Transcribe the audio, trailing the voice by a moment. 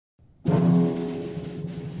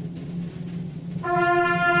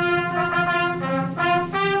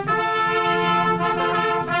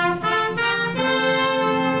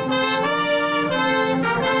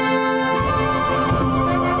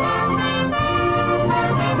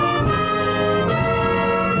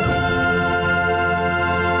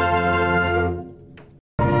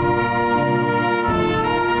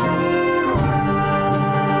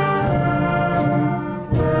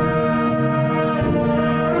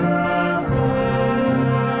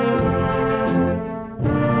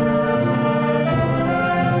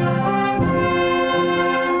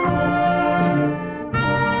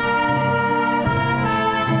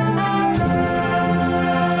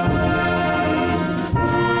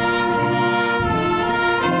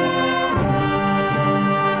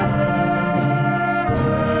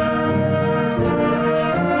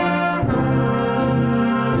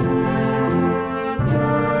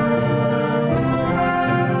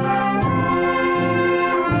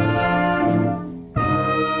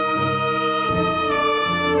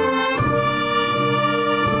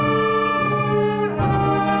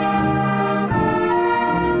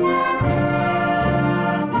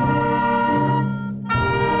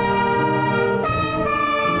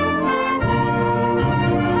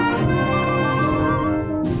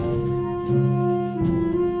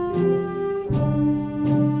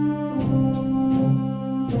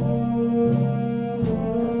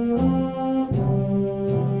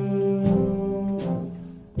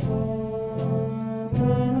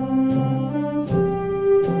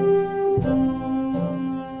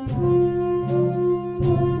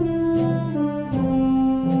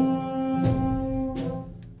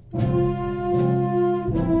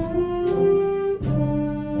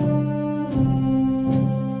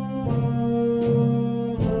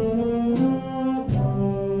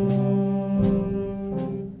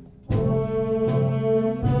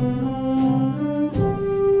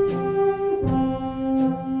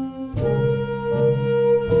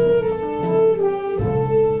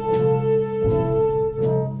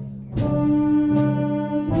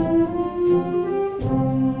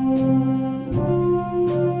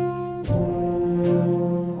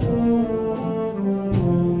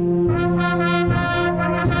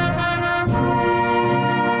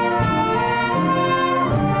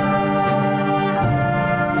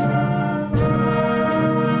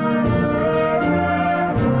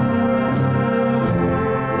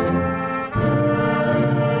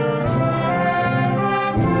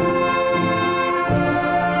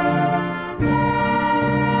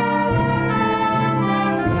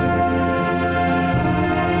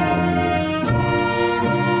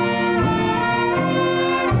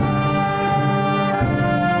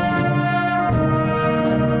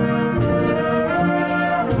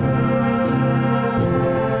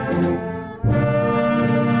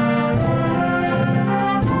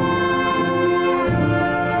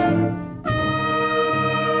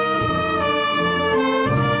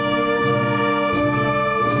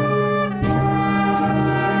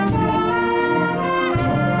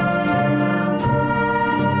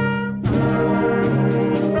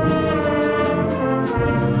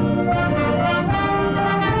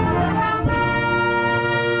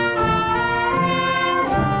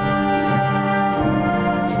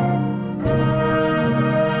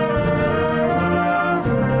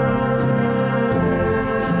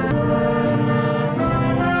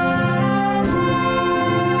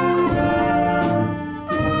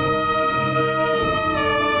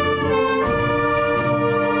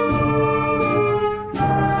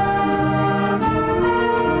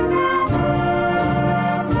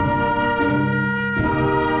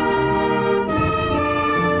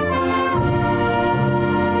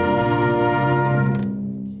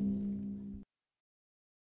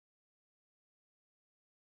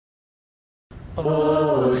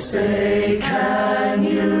Oh, say, can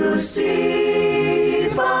you see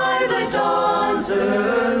by the dawn's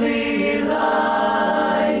early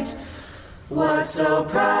light what so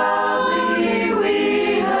proudly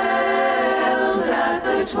we held at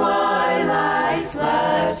the twilight's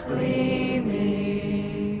last gleaming,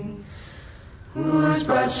 whose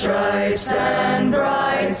broad stripes and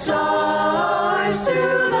bright stars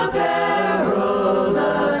through the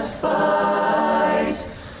perilous fight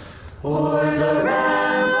o'er the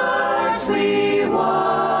ramparts we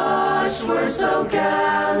watched were so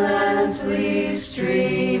gallantly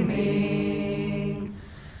streaming,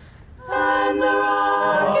 and the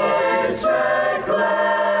rocket's red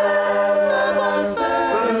glare, the bombs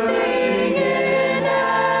bursting in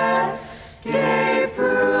air, gave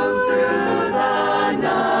proof through the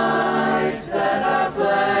night that our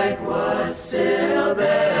flag was still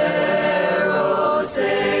there. Oh,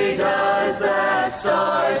 say, does that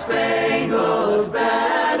star-spangled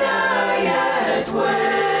banner yet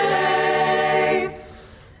wave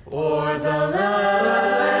o'er the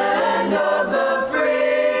land of the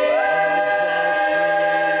free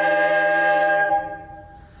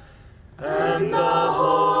and the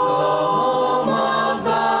home of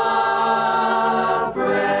the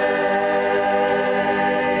brave?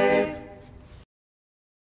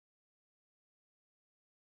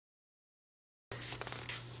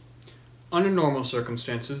 Under normal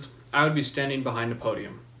circumstances, I would be standing behind a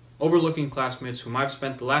podium, overlooking classmates whom I've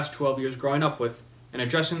spent the last 12 years growing up with, and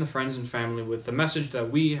addressing the friends and family with the message that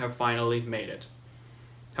we have finally made it.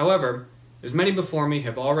 However, as many before me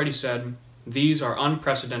have already said, these are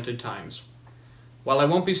unprecedented times. While I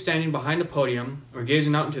won't be standing behind a podium, or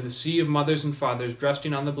gazing out into the sea of mothers and fathers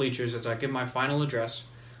resting on the bleachers as I give my final address,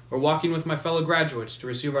 or walking with my fellow graduates to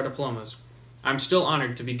receive our diplomas, I'm still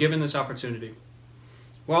honored to be given this opportunity.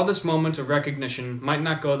 While this moment of recognition might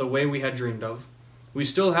not go the way we had dreamed of, we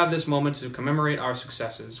still have this moment to commemorate our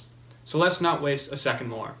successes. So let's not waste a second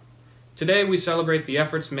more. Today we celebrate the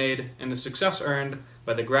efforts made and the success earned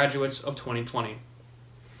by the graduates of 2020.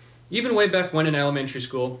 Even way back when in elementary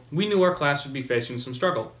school, we knew our class would be facing some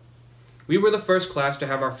struggle. We were the first class to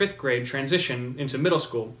have our 5th grade transition into middle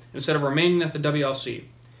school instead of remaining at the WLC.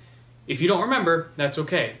 If you don't remember, that's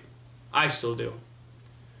okay. I still do.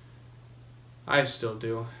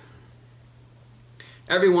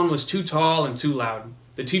 Everyone was too tall and too loud.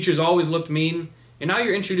 The teachers always looked mean, and now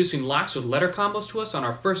you're introducing locks with letter combos to us on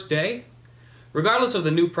our first day? Regardless of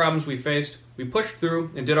the new problems we faced, we pushed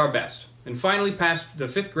through and did our best, and finally passed the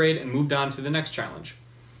 5th grade and moved on to the next challenge.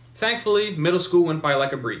 Thankfully, middle school went by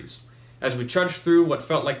like a breeze, as we trudged through what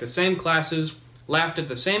felt like the same classes, laughed at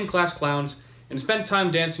the same class clowns, and spent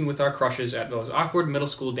time dancing with our crushes at those awkward middle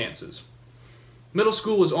school dances. Middle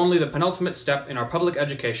school was only the penultimate step in our public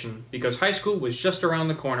education because high school was just around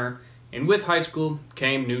the corner, and with high school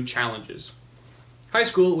came new challenges. High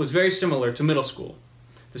school was very similar to middle school.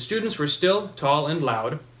 The students were still tall and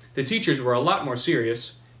loud, the teachers were a lot more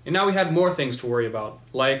serious, and now we had more things to worry about,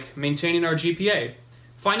 like maintaining our GPA,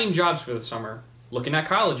 finding jobs for the summer, looking at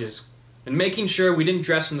colleges, and making sure we didn't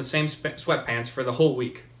dress in the same sweatpants for the whole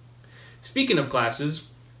week. Speaking of classes,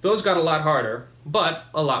 those got a lot harder, but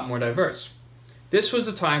a lot more diverse. This was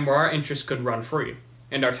the time where our interests could run free,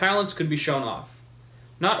 and our talents could be shown off.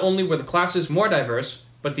 Not only were the classes more diverse,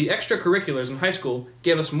 but the extracurriculars in high school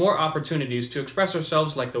gave us more opportunities to express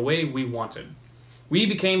ourselves like the way we wanted. We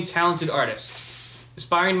became talented artists,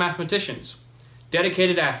 aspiring mathematicians,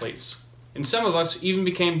 dedicated athletes, and some of us even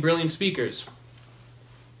became brilliant speakers.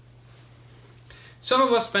 Some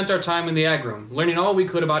of us spent our time in the ag room, learning all we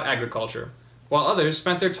could about agriculture, while others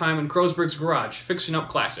spent their time in Crowsberg's garage, fixing up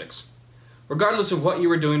classics. Regardless of what you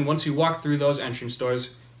were doing once you walked through those entrance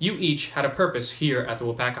doors, you each had a purpose here at the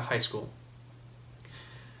Waupaca High School.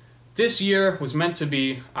 This year was meant to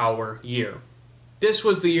be our year. This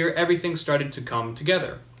was the year everything started to come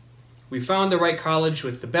together. We found the right college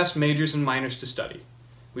with the best majors and minors to study.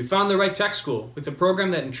 We found the right tech school with the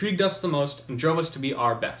program that intrigued us the most and drove us to be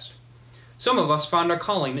our best. Some of us found our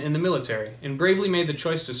calling in the military and bravely made the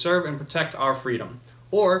choice to serve and protect our freedom,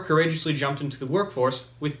 or courageously jumped into the workforce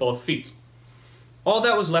with both feet. All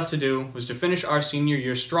that was left to do was to finish our senior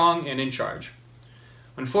year strong and in charge.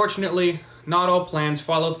 Unfortunately, not all plans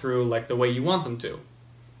follow through like the way you want them to.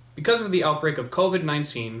 Because of the outbreak of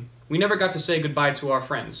COVID-19, we never got to say goodbye to our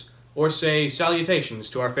friends, or say salutations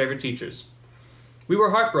to our favorite teachers. We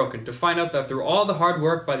were heartbroken to find out that through all the hard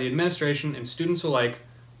work by the administration and students alike,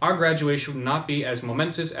 our graduation would not be as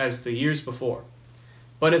momentous as the years before.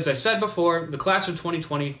 But as I said before, the class of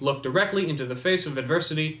 2020 looked directly into the face of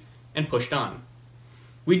adversity and pushed on.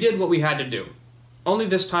 We did what we had to do. only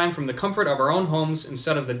this time from the comfort of our own homes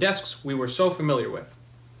instead of the desks we were so familiar with.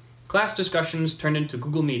 Class discussions turned into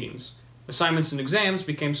Google Meetings. Assignments and exams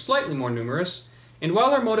became slightly more numerous, and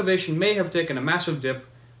while our motivation may have taken a massive dip,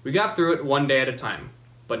 we got through it one day at a time,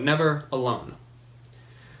 but never alone.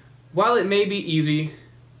 While it may be easy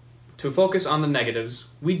to focus on the negatives,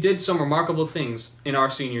 we did some remarkable things in our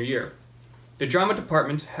senior year. The drama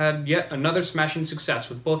department had yet another smashing success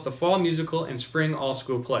with both the fall musical and spring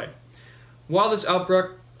all-school play. While this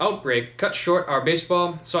outbreak cut short our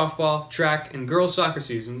baseball, softball, track, and girls' soccer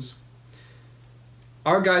seasons,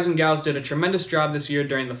 our guys and gals did a tremendous job this year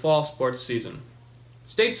during the fall sports season.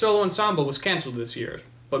 State Solo Ensemble was canceled this year,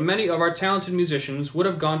 but many of our talented musicians would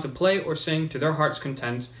have gone to play or sing to their heart's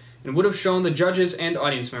content and would have shown the judges and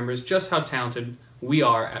audience members just how talented we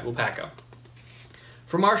are at Waupaca.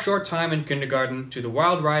 From our short time in kindergarten to the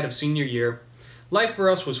wild ride of senior year, life for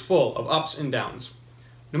us was full of ups and downs.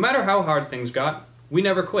 No matter how hard things got, we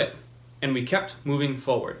never quit, and we kept moving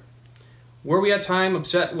forward. Were we at times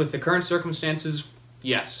upset with the current circumstances?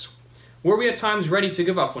 Yes. Were we at times ready to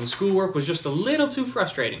give up when schoolwork was just a little too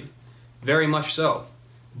frustrating? Very much so.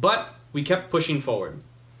 But we kept pushing forward.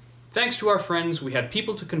 Thanks to our friends, we had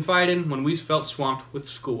people to confide in when we felt swamped with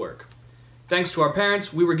schoolwork. Thanks to our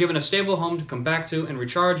parents, we were given a stable home to come back to and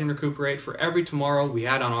recharge and recuperate for every tomorrow we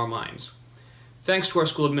had on our minds. Thanks to our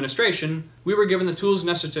school administration, we were given the tools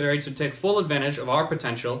necessary to take full advantage of our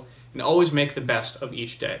potential and always make the best of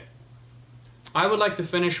each day. I would like to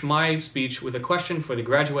finish my speech with a question for the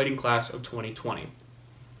graduating class of 2020.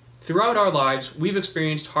 Throughout our lives, we've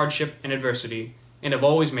experienced hardship and adversity and have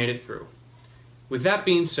always made it through. With that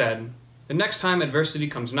being said, the next time adversity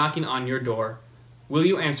comes knocking on your door, will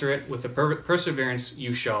you answer it with the perseverance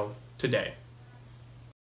you show today?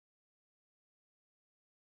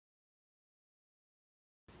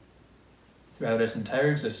 Throughout its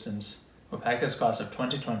entire existence, Waupaca's class of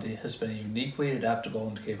 2020 has been a uniquely adaptable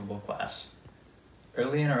and capable class.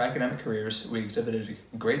 Early in our academic careers, we exhibited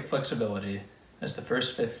great flexibility as the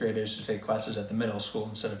first fifth graders to take classes at the middle school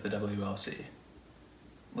instead of the WLC.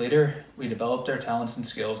 Later, we developed our talents and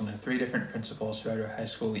skills into 3 different principles throughout our high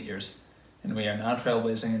school years, and we are now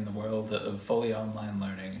trailblazing in the world of fully online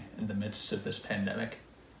learning in the midst of this pandemic.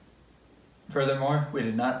 Furthermore, we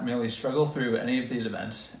did not merely struggle through any of these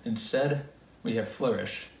events. Instead, we have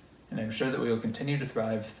flourished, and I'm sure that we will continue to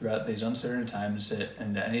thrive throughout these uncertain times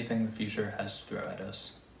and anything the future has to throw at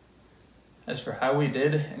us. As for how we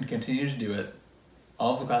did and continue to do it,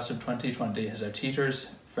 all of the class of 2020 has our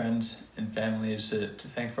teachers, friends, and families to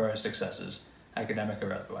thank for our successes, academic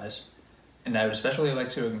or otherwise. And I would especially like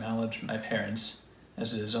to acknowledge my parents,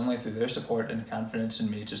 as it is only through their support and confidence in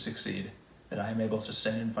me to succeed that I am able to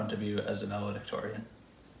stand in front of you as a valedictorian.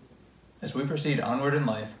 As we proceed onward in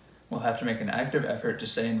life, we'll have to make an active effort to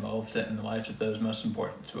stay involved in the lives of those most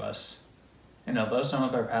important to us. And although some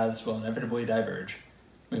of our paths will inevitably diverge,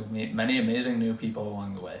 we will meet many amazing new people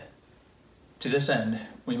along the way. To this end,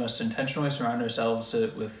 we must intentionally surround ourselves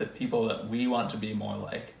with the people that we want to be more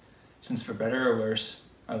like, since for better or worse,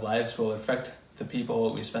 our lives will affect the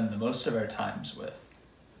people we spend the most of our times with.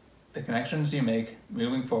 The connections you make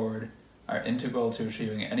moving forward are integral to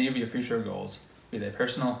achieving any of your future goals, be they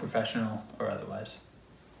personal, professional, or otherwise.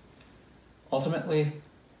 Ultimately,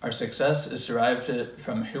 our success is derived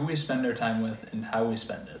from who we spend our time with and how we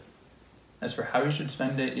spend it. As for how you should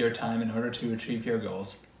spend your time in order to achieve your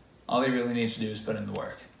goals, all you really need to do is put in the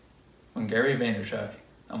work. When Gary Vaynerchuk,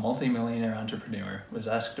 a multi-millionaire entrepreneur, was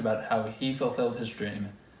asked about how he fulfilled his dream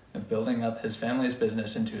of building up his family's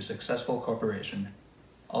business into a successful corporation,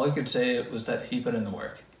 all he could say was that he put in the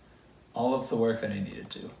work. All of the work that he needed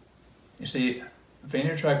to. You see,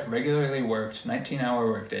 Vaynerchuk regularly worked 19-hour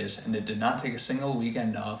workdays, and it did not take a single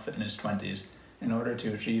weekend off in his 20s in order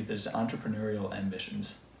to achieve his entrepreneurial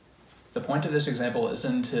ambitions. The point of this example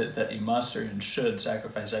isn't that you must or even should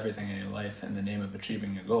sacrifice everything in your life in the name of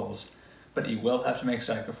achieving your goals, but you will have to make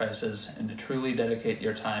sacrifices and to truly dedicate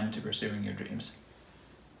your time to pursuing your dreams.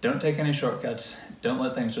 Don't take any shortcuts, don't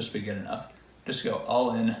let things just be good enough. Just go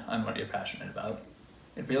all in on what you're passionate about.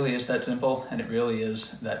 It really is that simple, and it really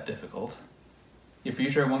is that difficult. Your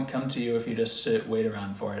future won't come to you if you just wait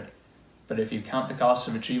around for it, but if you count the cost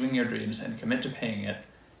of achieving your dreams and commit to paying it,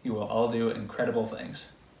 you will all do incredible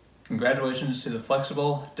things. Congratulations to the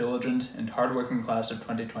flexible, diligent, and hardworking class of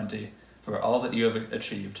 2020 for all that you have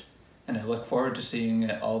achieved, and I look forward to seeing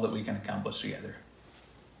all that we can accomplish together.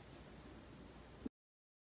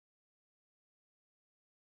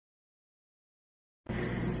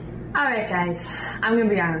 Alright guys, I'm going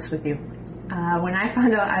to be honest with you. When I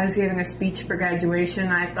found out I was giving a speech for graduation,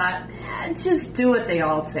 I thought, just do what they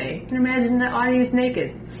all say, and imagine the audience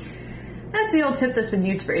naked. That's the old tip that's been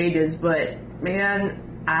used for ages, but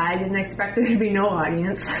man, I didn't expect there to be no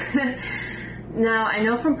audience. Now, I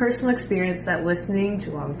know from personal experience that listening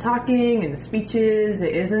to all the talking and the speeches,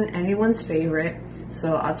 it isn't anyone's favorite,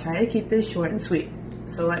 so I'll try to keep this short and sweet.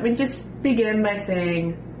 So let me just begin by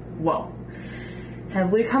saying, whoa.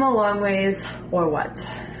 Have we come a long ways, or what?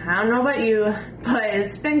 I don't know about you, but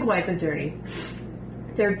it's been quite the journey.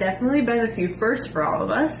 There have definitely been a few firsts for all of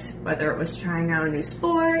us, whether it was trying out a new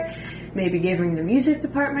sport, maybe giving the music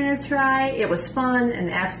department a try. It was fun and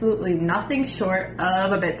absolutely nothing short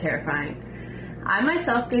of a bit terrifying. I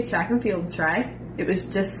myself gave track and field a try. It was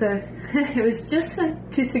just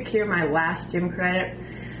to secure my last gym credit.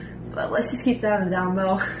 But let's just keep that on the down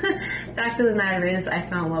low. Fact of the matter is, I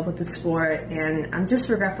fell in love with the sport, and I'm just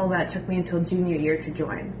regretful that it took me until junior year to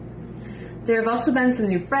join. There have also been some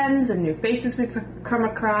new friends and new faces we've come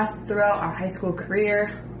across throughout our high school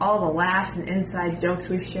career, all the laughs and inside jokes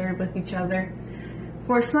we've shared with each other.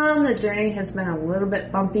 For some, the journey has been a little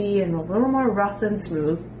bit bumpy and a little more rough than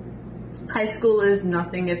smooth. High school is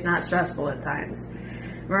nothing if not stressful at times.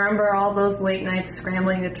 Remember all those late nights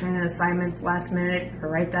scrambling to turn in assignments last minute or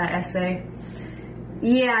write that essay?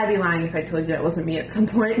 Yeah, I'd be lying if I told you that wasn't me at some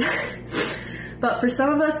point. But for some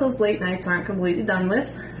of us, those late nights aren't completely done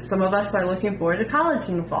with. Some of us are looking forward to college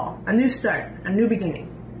in the fall, a new start, a new beginning.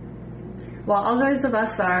 While others of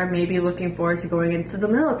us are maybe looking forward to going into the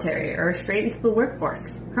military or straight into the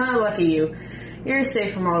workforce. Lucky you. You're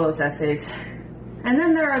safe from all those essays. And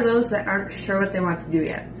then there are those that aren't sure what they want to do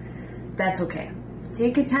yet. That's okay.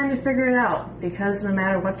 Take your time to figure it out, because no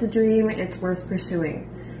matter what the dream, it's worth pursuing.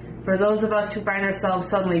 For those of us who find ourselves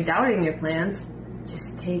suddenly doubting your plans,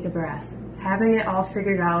 just take a breath. Having it all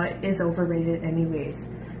figured out is overrated anyways.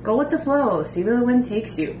 Go with the flow, see where the wind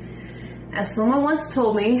takes you. As someone once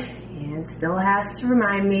told me, and still has to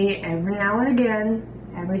remind me every now and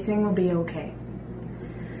again, everything will be okay.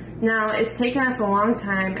 Now, it's taken us a long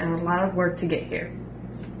time and a lot of work to get here.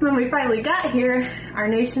 When we finally got here, our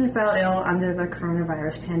nation fell ill under the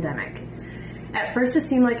coronavirus pandemic. At first, it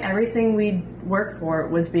seemed like everything we'd worked for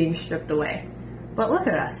was being stripped away. But look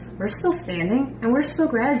at us. We're still standing, and we're still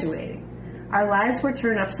graduating. Our lives were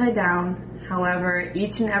turned upside down. However,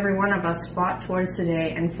 each and every one of us fought towards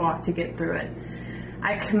today and fought to get through it.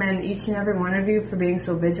 I commend each and every one of you for being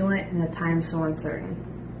so vigilant in a time so uncertain.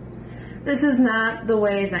 This is not the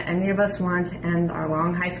way that any of us want to end our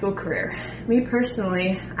long high school career. Me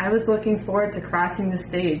personally, I was looking forward to crossing the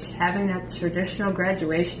stage, having that traditional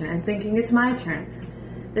graduation, and thinking it's my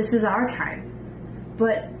turn. This is our time.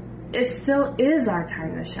 But it still is our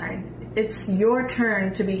time to shine. It's your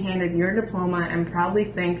turn to be handed your diploma and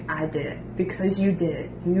proudly think, I did it, because you did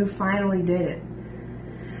it. You finally did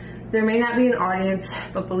it. There may not be an audience,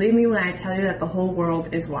 but believe me when I tell you that the whole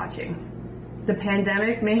world is watching. The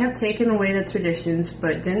pandemic may have taken away the traditions,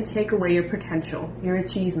 but it didn't take away your potential, your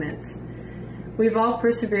achievements. We've all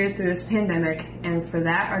persevered through this pandemic, and for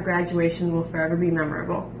that, our graduation will forever be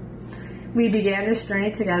memorable. We began this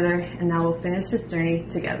journey together, and now we'll finish this journey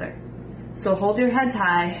together. So hold your heads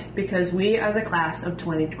high, because we are the class of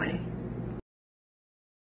 2020.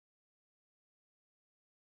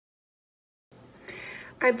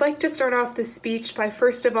 I'd like to start off this speech by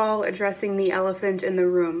first of all addressing the elephant in the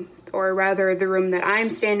room, or rather the room that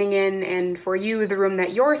I'm standing in, and for you, the room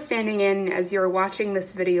that you're standing in as you're watching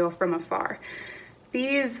this video from afar.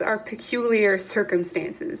 These are peculiar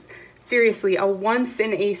circumstances. Seriously, a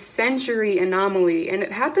once-in-a-century anomaly, and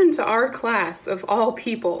it happened to our class of all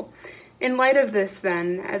people. In light of this,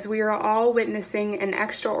 then, as we are all witnessing an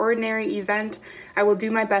extraordinary event, I will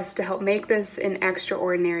do my best to help make this an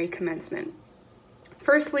extraordinary commencement.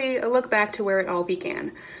 Firstly, a look back to where it all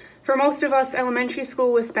began. For most of us, elementary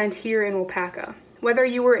school was spent here in Waupaca. Whether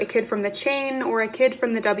you were a kid from the chain or a kid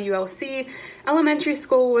from the WLC, elementary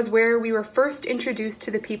school was where we were first introduced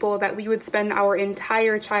to the people that we would spend our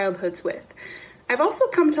entire childhoods with. I've also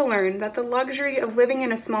come to learn that the luxury of living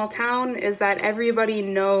in a small town is that everybody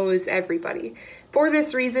knows everybody. For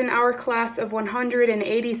this reason, our class of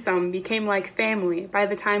 180-some became like family by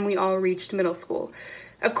the time we all reached middle school.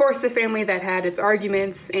 Of course, the family that had its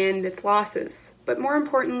arguments and its losses, but more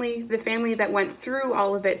importantly, the family that went through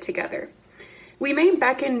all of it together. We may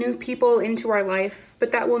beckon new people into our life,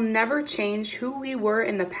 but that will never change who we were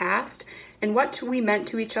in the past and what we meant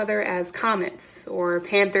to each other as Comets, or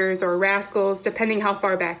Panthers, or Rascals, depending how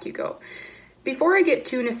far back you go. Before I get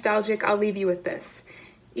too nostalgic, I'll leave you with this.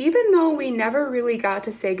 Even though we never really got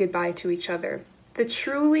to say goodbye to each other, the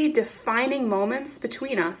truly defining moments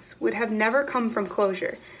between us would have never come from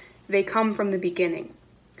closure. They come from the beginning.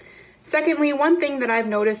 Secondly, one thing that I've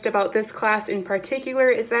noticed about this class in particular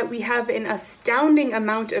is that we have an astounding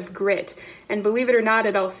amount of grit, and believe it or not,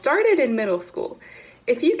 it all started in middle school.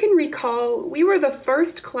 If you can recall, we were the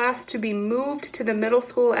first class to be moved to the middle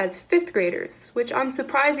school as 5th graders, which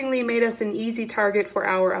unsurprisingly made us an easy target for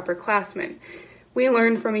our upperclassmen. We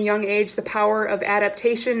learned from a young age the power of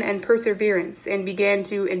adaptation and perseverance and began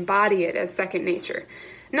to embody it as second nature.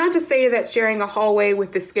 Not to say that sharing a hallway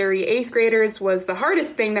with the scary 8th graders was the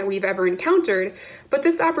hardest thing that we've ever encountered, but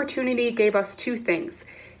this opportunity gave us 2 things.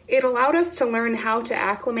 It allowed us to learn how to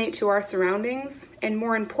acclimate to our surroundings, and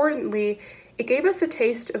more importantly, it gave us a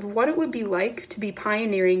taste of what it would be like to be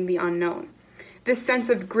pioneering the unknown. This sense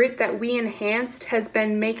of grit that we enhanced has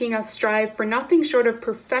been making us strive for nothing short of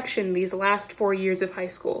perfection these last 4 years of high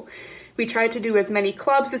school. We tried to do as many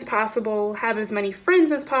clubs as possible, have as many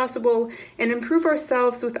friends as possible, and improve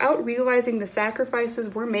ourselves without realizing the sacrifices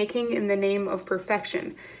we're making in the name of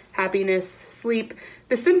perfection. Happiness, sleep,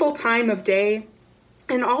 the simple time of day,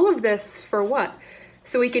 and all of this for what?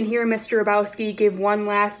 So we can hear Mr. Rabowski give one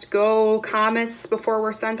last go comments before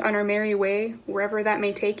we're sent on our merry way, wherever that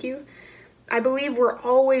may take you? I believe we're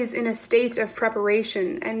always in a state of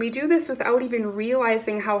preparation, and we do this without even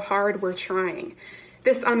realizing how hard we're trying.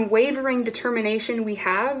 This unwavering determination we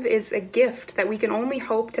have is a gift that we can only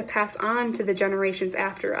hope to pass on to the generations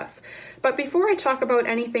after us. But before I talk about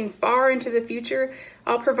anything far into the future,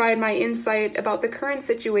 I'll provide my insight about the current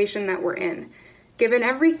situation that we're in. Given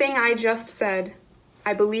everything I just said,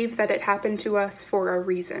 I believe that it happened to us for a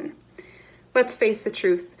reason. Let's face the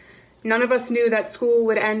truth. None of us knew that school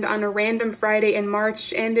would end on a random Friday in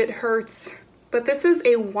March, and it hurts. But this is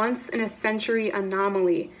a once-in-a-century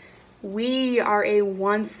anomaly. We are a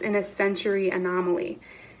once-in-a-century anomaly.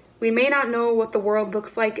 We may not know what the world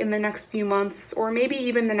looks like in the next few months, or maybe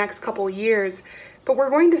even the next couple years, but we're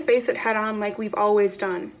going to face it head-on like we've always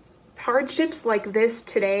done. Hardships like this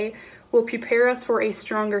today will prepare us for a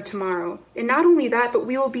stronger tomorrow. And not only that, but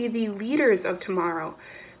we will be the leaders of tomorrow.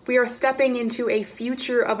 We are stepping into a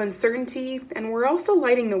future of uncertainty, and we're also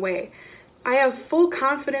lighting the way. I have full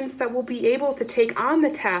confidence that we'll be able to take on the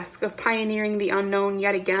task of pioneering the unknown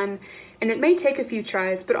yet again, and it may take a few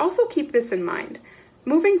tries, but also keep this in mind.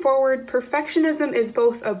 Moving forward, perfectionism is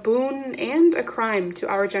both a boon and a crime to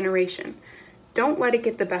our generation. Don't let it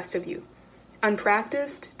get the best of you.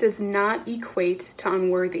 Unpracticed does not equate to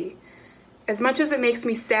unworthy. As much as it makes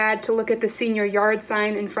me sad to look at the senior yard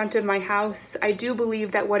sign in front of my house, I do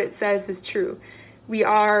believe that what it says is true. We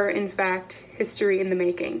are, in fact, history in the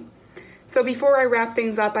making. So before I wrap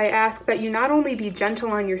things up, I ask that you not only be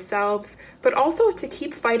gentle on yourselves, but also to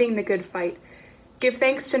keep fighting the good fight. Give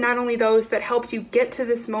thanks to not only those that helped you get to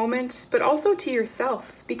this moment, but also to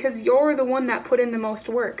yourself, because you're the one that put in the most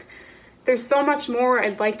work. There's so much more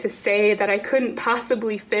I'd like to say that I couldn't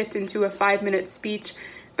possibly fit into a 5-minute speech,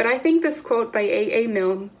 but I think this quote by A.A.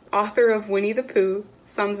 Milne, author of Winnie the Pooh,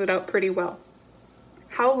 sums it up pretty well.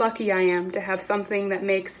 How lucky I am to have something that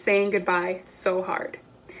makes saying goodbye so hard.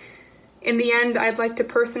 In the end, I'd like to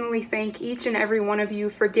personally thank each and every one of you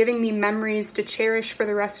for giving me memories to cherish for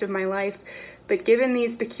the rest of my life, but given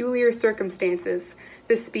these peculiar circumstances,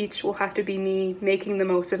 this speech will have to be me making the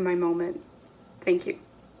most of my moment. Thank you.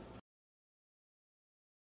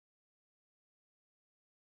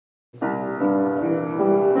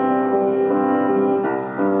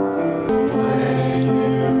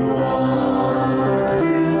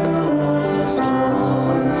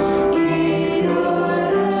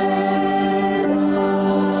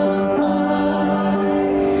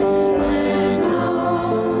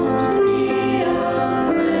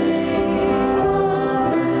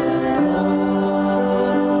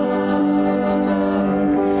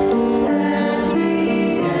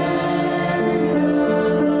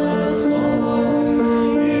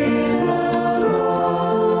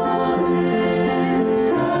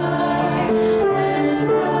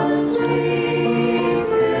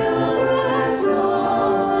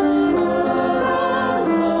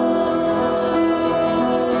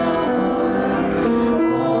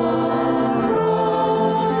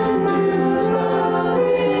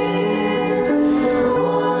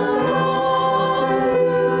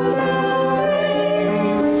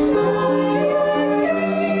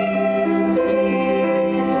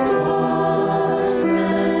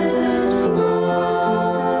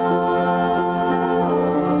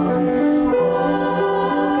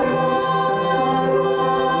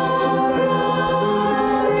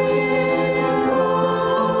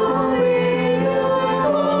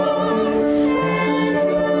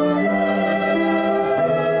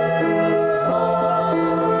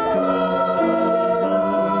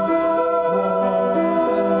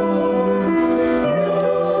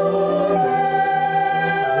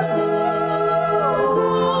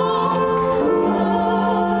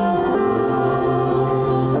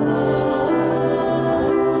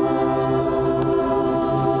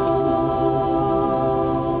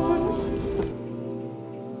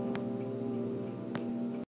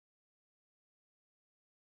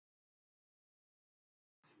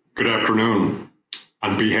 Good afternoon.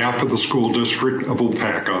 On behalf of the School District of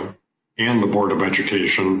Waupaca and the Board of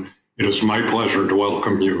Education, it is my pleasure to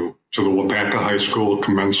welcome you to the Waupaca High School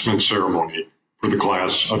commencement ceremony for the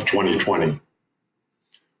class of 2020.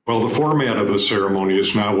 While the format of the ceremony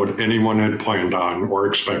is not what anyone had planned on or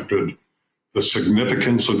expected, the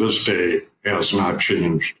significance of this day has not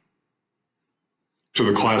changed. To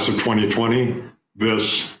the class of 2020,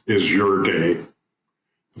 this is your day.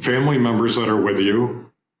 The family members that are with you,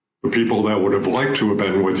 the people that would have liked to have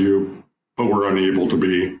been with you but were unable to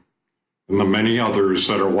be, and the many others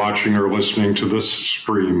that are watching or listening to this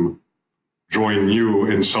stream, join you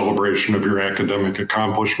in celebration of your academic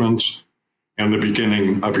accomplishments and the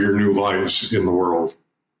beginning of your new lives in the world.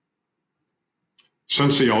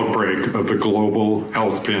 Since the outbreak of the global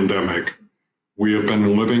health pandemic, we have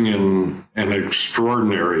been living in an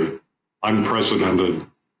extraordinary, unprecedented,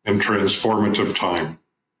 and transformative time.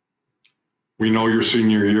 We know your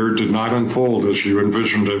senior year did not unfold as you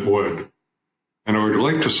envisioned it would, and I would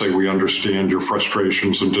like to say we understand your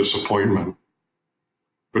frustrations and disappointment.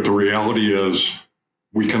 But the reality is,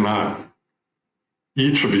 we cannot.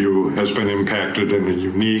 Each of you has been impacted in a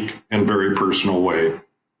unique and very personal way.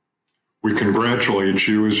 We congratulate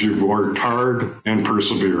you as you've worked hard and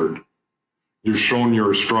persevered. You've shown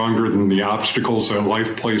you're stronger than the obstacles that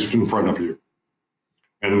life placed in front of you.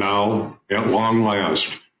 And now, at long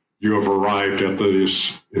last, you have arrived at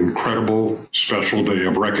this incredible, special day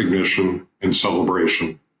of recognition and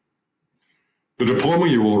celebration. The diploma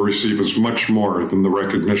you will receive is much more than the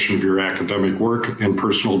recognition of your academic work and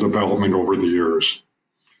personal development over the years.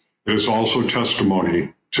 It is also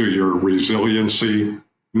testimony to your resiliency,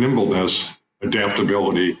 nimbleness,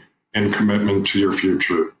 adaptability, and commitment to your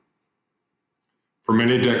future. For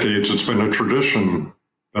many decades, it's been a tradition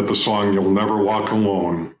that the song "You'll Never Walk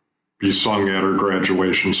Alone" be sung at our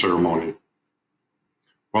graduation ceremony.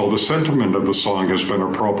 While the sentiment of the song has been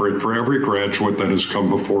appropriate for every graduate that has come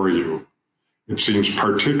before you, it seems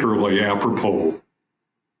particularly apropos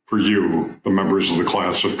for you, the members of the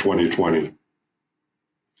class of 2020.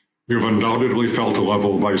 You have undoubtedly felt a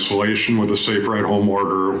level of isolation with the safer at home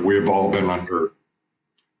order we have all been under.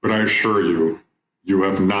 But I assure you, you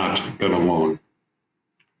have not been alone.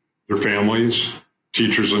 Your families,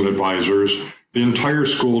 teachers and advisors, the entire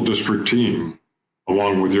school district team,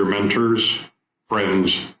 along with your mentors,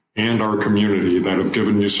 friends, and our community that have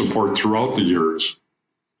given you support throughout the years,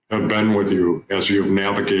 have been with you as you have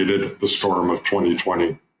navigated the storm of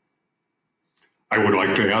 2020. I would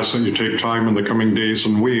like to ask that you take time in the coming days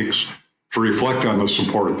and weeks to reflect on the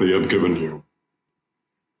support they have given you.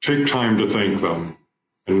 Take time to thank them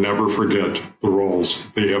and never forget the roles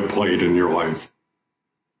they have played in your life.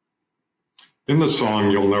 In the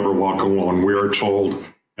song, "You'll Never Walk Alone," we are told,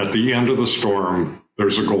 at the end of the storm,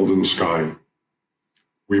 there's a golden sky.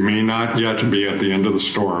 We may not yet be at the end of the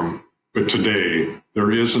storm, but today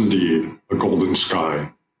there is indeed a golden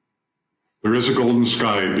sky. There is a golden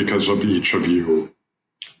sky because of each of you.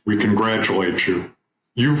 We congratulate you.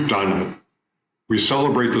 You've done it. We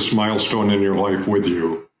celebrate this milestone in your life with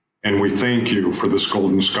you, and we thank you for this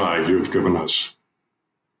golden sky you've given us.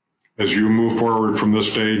 As you move forward from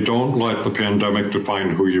this day, don't let the pandemic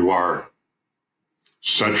define who you are.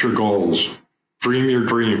 Set your goals, dream your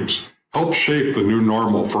dreams, help shape the new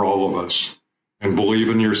normal for all of us, and believe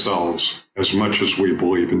in yourselves as much as we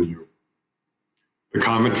believe in you. The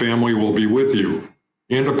Comet family will be with you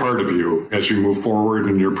and a part of you as you move forward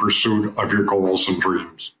in your pursuit of your goals and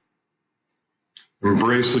dreams.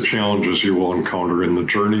 Embrace the challenges you will encounter in the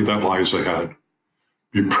journey that lies ahead.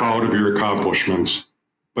 Be proud of your accomplishments,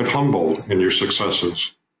 but humble in your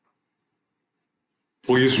successes.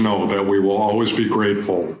 Please know that we will always be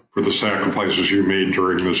grateful for the sacrifices you made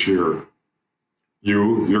during this year.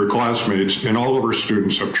 You, your classmates, and all of our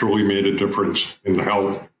students have truly made a difference in the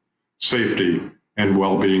health, safety, and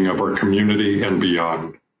well-being of our community and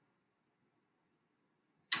beyond.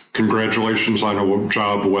 Congratulations on a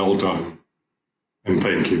job well done, and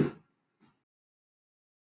thank you.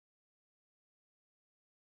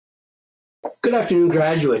 Good afternoon,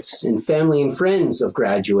 graduates and family and friends of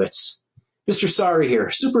graduates. Mr. Sari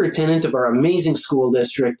here, superintendent of our amazing school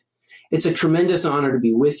district. It's a tremendous honor to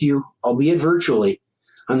be with you, albeit virtually,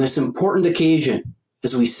 on this important occasion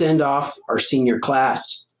as we send off our senior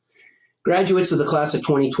class. Graduates of the class of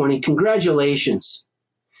 2020, congratulations.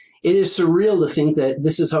 It is surreal to think that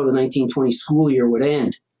this is how the 1920 school year would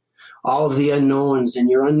end. All of the unknowns and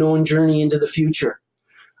your unknown journey into the future.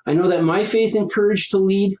 I know that my faith and courage to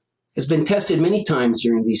lead has been tested many times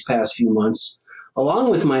during these past few months, along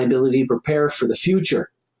with my ability to prepare for the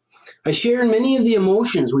future. I share in many of the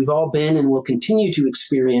emotions we've all been and will continue to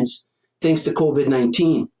experience thanks to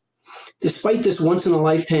COVID-19. Despite this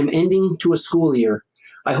once-in-a-lifetime ending to a school year,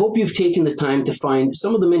 I hope you've taken the time to find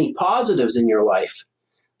some of the many positives in your life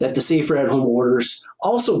that the Safer at Home orders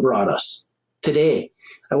also brought us. Today,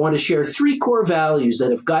 I want to share 3 core values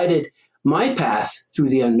that have guided my path through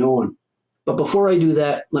the unknown. But before I do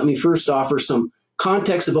that, let me first offer some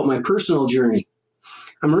context about my personal journey.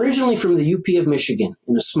 I'm originally from the UP of Michigan,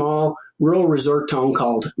 in a small rural resort town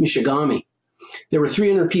called Michigami. There were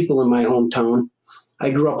 300 people in my hometown.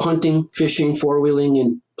 I grew up hunting, fishing, four-wheeling,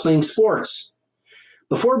 and playing sports.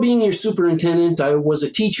 Before being your superintendent, I was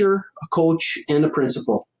a teacher, a coach, and a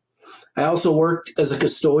principal. I also worked as a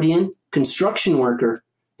custodian, construction worker,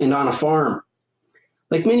 and on a farm.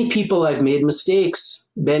 Like many people, I've made mistakes,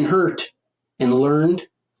 been hurt, and learned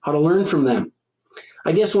how to learn from them.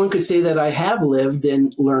 I guess one could say that I have lived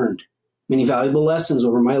and learned many valuable lessons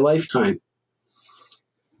over my lifetime.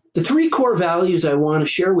 The 3 core values I want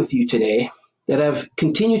to share with you today that have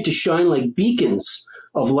continued to shine like beacons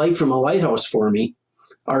of light from a lighthouse for me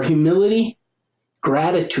are humility,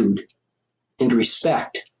 gratitude, and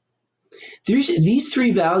respect. These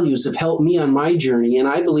 3 values have helped me on my journey, and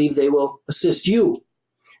I believe they will assist you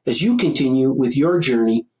as you continue with your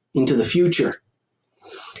journey into the future.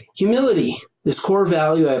 Humility, this core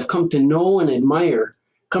value I have come to know and admire,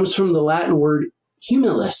 comes from the Latin word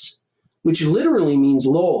humilis, which literally means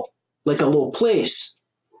low, like a low place.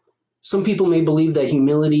 Some people may believe that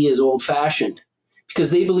humility is old-fashioned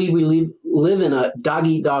because they believe we live in a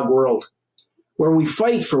dog-eat-dog world where we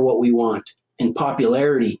fight for what we want and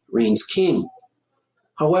popularity reigns king.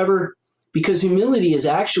 However, because humility is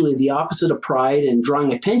actually the opposite of pride and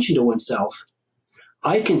drawing attention to oneself,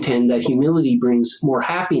 I contend that humility brings more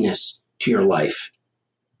happiness to your life.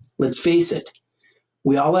 Let's face it,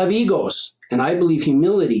 we all have egos, and I believe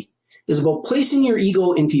humility is about placing your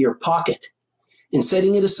ego into your pocket and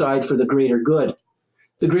setting it aside for the greater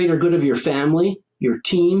good of your family, your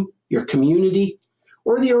team, your community,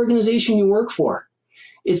 or the organization you work for.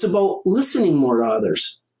 It's about listening more to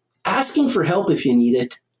others, asking for help if you need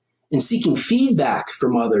it, and seeking feedback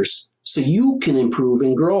from others so you can improve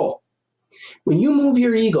and grow. When you move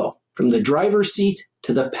your ego from the driver's seat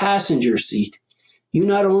to the passenger seat, you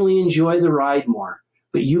not only enjoy the ride more,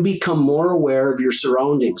 but you become more aware of your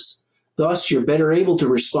surroundings. Thus, you're better able to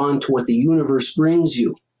respond to what the universe brings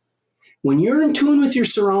you. When you're in tune with your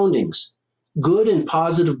surroundings, good and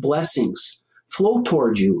positive blessings flow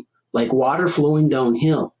toward you like water flowing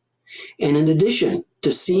downhill. And in addition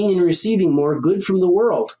to seeing and receiving more good from the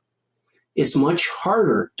world, it's much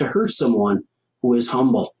harder to hurt someone who is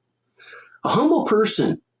humble. A humble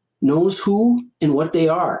person knows who and what they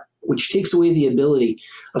are, which takes away the ability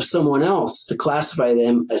of someone else to classify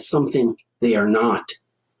them as something they are not.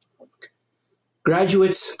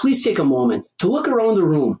 Graduates, please take a moment to look around the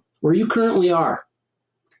room where you currently are.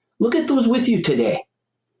 Look at those with you today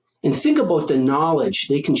and think about the knowledge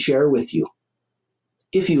they can share with you,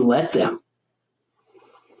 if you let them.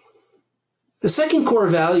 The second core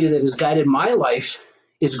value that has guided my life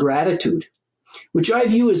is gratitude, which I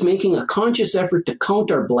view as making a conscious effort to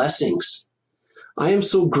count our blessings. I am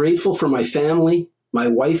so grateful for my family, my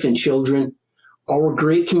wife and children, our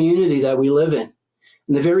great community that we live in,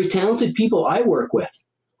 and the very talented people I work with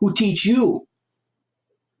who teach you.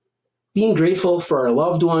 Being grateful for our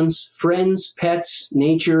loved ones, friends, pets,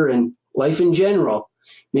 nature, and life in general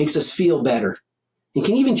makes us feel better and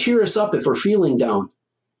can even cheer us up if we're feeling down.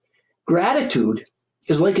 Gratitude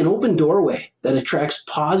is like an open doorway that attracts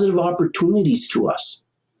positive opportunities to us.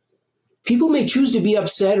 People may choose to be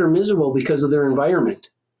upset or miserable because of their environment,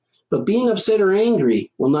 but being upset or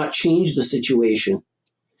angry will not change the situation.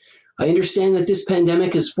 I understand that this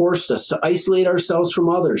pandemic has forced us to isolate ourselves from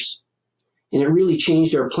others, and it really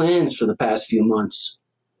changed our plans for the past few months.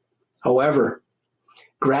 However,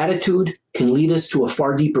 gratitude can lead us to a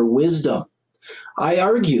far deeper wisdom. I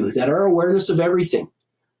argue that our awareness of everything,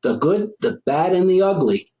 the good, the bad, and the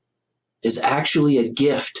ugly, is actually a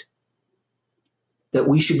gift that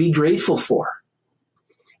we should be grateful for.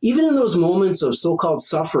 Even in those moments of so-called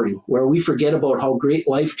suffering where we forget about how great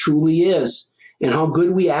life truly is and how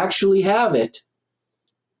good we actually have it,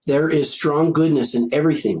 there is strong goodness in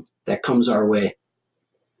everything that comes our way.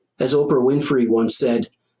 As Oprah Winfrey once said,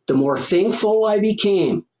 the more thankful I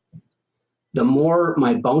became, the more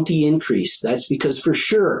my bounty increased. That's because for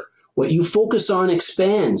sure, what you focus on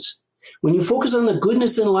expands. When you focus on the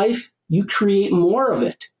goodness in life, you create more of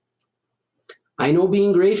it. I know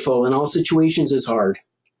being grateful in all situations is hard.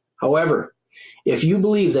 However, if you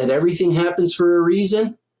believe that everything happens for a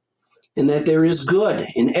reason and that there is good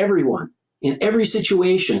in everyone, in every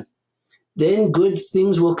situation, then good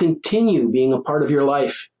things will continue being a part of your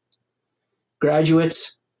life.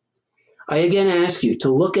 Graduates, I again ask you to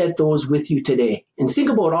look at those with you today and think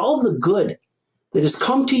about all of the good that has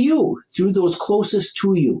come to you through those closest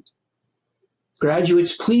to you.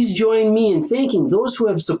 Graduates, please join me in thanking those who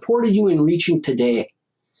have supported you in reaching today.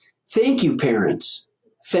 Thank you, parents,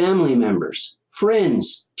 family members,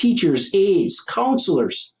 friends, teachers, aides,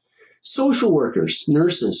 counselors, social workers,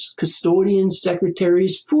 nurses, custodians,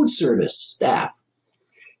 secretaries, food service staff,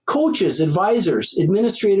 coaches, advisors,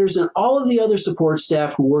 administrators, and all of the other support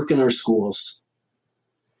staff who work in our schools.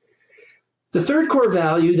 The third core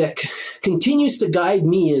value that continues to guide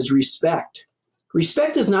me is respect.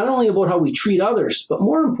 Respect is not only about how we treat others, but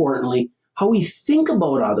more importantly, how we think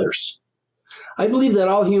about others. I believe that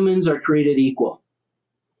all humans are created equal,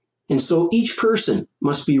 and so each person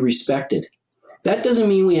must be respected. That doesn't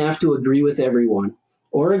mean we have to agree with everyone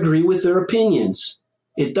or agree with their opinions.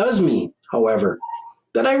 It does mean, however,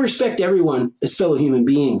 that I respect everyone as fellow human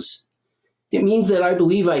beings. It means that I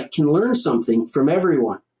believe I can learn something from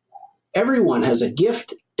everyone. Everyone has a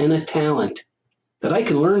gift and a talent that I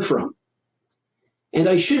can learn from. And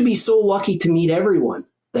I should be so lucky to meet everyone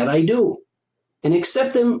that I do and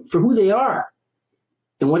accept them for who they are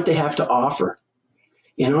and what they have to offer.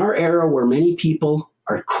 In our era where many people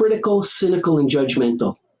are critical, cynical, and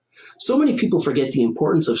judgmental, so many people forget the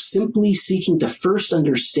importance of simply seeking to first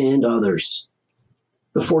understand others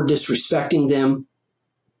before disrespecting them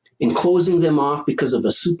and closing them off because of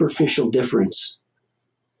a superficial difference.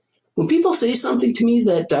 When people say something to me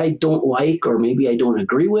that I don't like or maybe I don't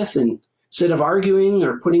agree with, and instead of arguing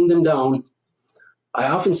or putting them down, I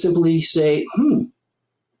often simply say,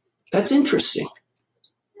 that's interesting.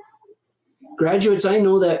 Graduates, I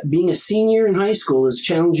know that being a senior in high school is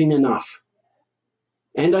challenging enough.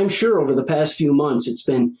 And I'm sure over the past few months, it's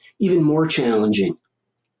been even more challenging.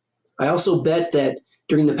 I also bet that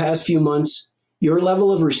during the past few months, your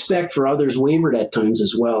level of respect for others wavered at times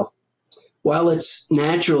as well. While it's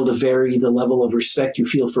natural to vary the level of respect you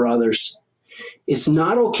feel for others, it's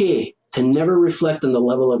not okay to never reflect on the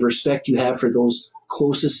level of respect you have for those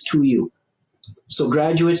closest to you. So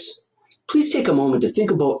graduates, please take a moment to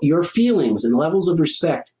think about your feelings and levels of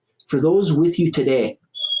respect for those with you today.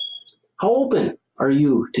 How open are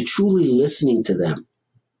you to truly listening to them?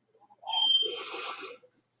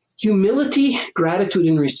 Humility, gratitude,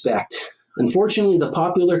 and respect. Unfortunately, the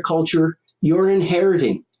popular culture you're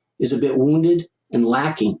inheriting is a bit wounded and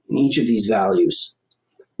lacking in each of these values.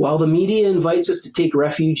 While the media invites us to take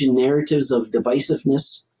refuge in narratives of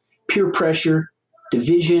divisiveness, peer pressure,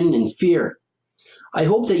 division, and fear, I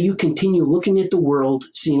hope that you continue looking at the world,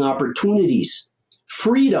 seeing opportunities,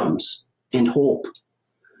 freedoms, and hope.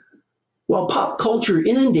 While pop culture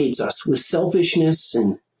inundates us with selfishness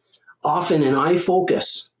and often an I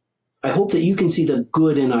focus, I hope that you can see the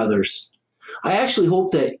good in others. I actually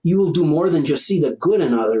hope that you will do more than just see the good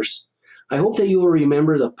in others. I hope that you will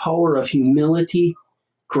remember the power of humility,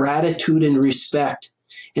 gratitude, and respect,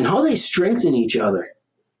 and how they strengthen each other.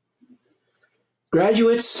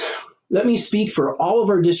 Graduates, let me speak for all of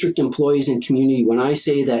our district employees and community when I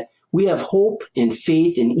say that we have hope and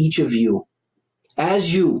faith in each of you.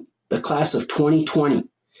 As you, the class of 2020,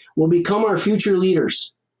 will become our future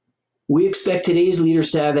leaders. We expect today's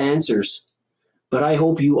leaders to have answers, but I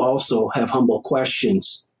hope you also have humble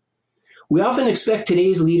questions. We often expect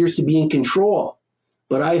today's leaders to be in control,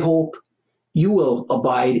 but I hope you will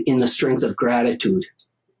abide in the strength of gratitude.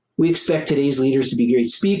 We expect today's leaders to be great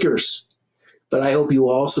speakers, but I hope you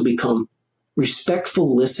will also become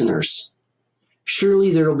respectful listeners.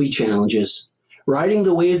 Surely there will be challenges. Riding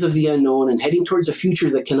the waves of the unknown and heading towards a future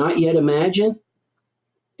that cannot yet imagine,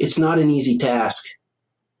 it's not an easy task.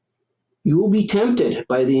 You will be tempted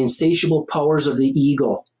by the insatiable powers of the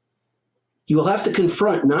ego. You will have to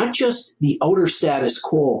confront not just the outer status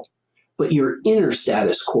quo, but your inner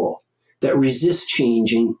status quo that resists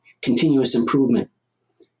changing, continuous improvement.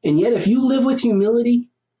 And yet, if you live with humility,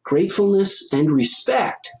 gratefulness, and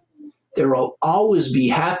respect, there will always be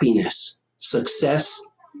happiness, success,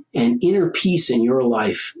 and inner peace in your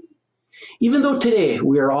life. Even though today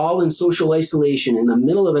we are all in social isolation in the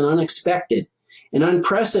middle of an unexpected and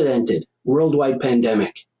unprecedented worldwide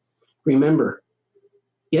pandemic, remember,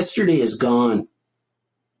 yesterday is gone.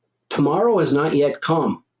 Tomorrow has not yet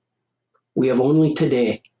come. We have only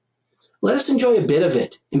today. Let us enjoy a bit of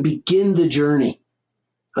it and begin the journey.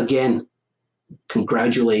 Again,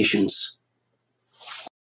 congratulations.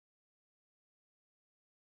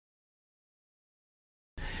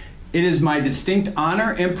 It is my distinct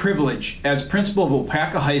honor and privilege as principal of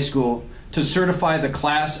Waupaca High School to certify the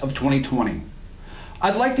class of 2020.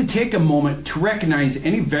 I'd like to take a moment to recognize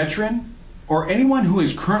any veteran or anyone who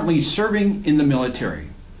is currently serving in the military.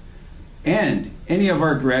 And any of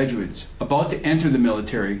our graduates about to enter the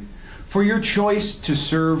military for your choice to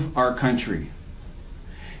serve our country.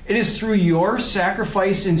 It is through your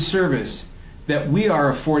sacrifice and service that we are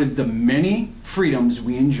afforded the many freedoms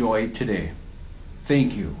we enjoy today.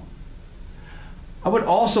 Thank you. I would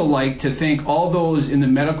also like to thank all those in the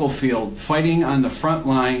medical field fighting on the front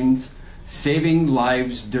lines, saving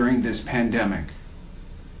lives during this pandemic.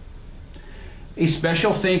 A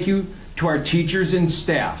special thank you to our teachers and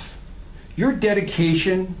staff. Your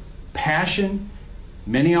dedication, passion,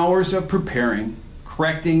 many hours of preparing,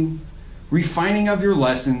 correcting, refining of your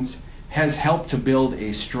lessons has helped to build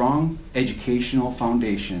a strong educational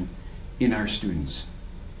foundation in our students.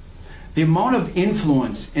 The amount of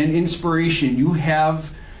influence and inspiration you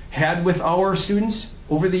have had with our students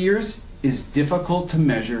over the years is difficult to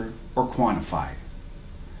measure or quantify.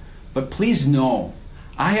 But please know,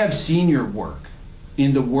 I have seen your work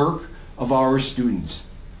in the work of our students,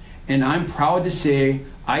 and I'm proud to say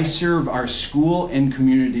I serve our school and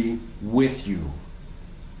community with you.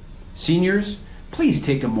 Seniors, please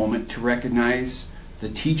take a moment to recognize the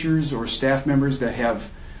teachers or staff members that have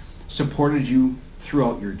supported you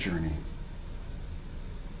throughout your journey.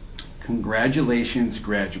 Congratulations,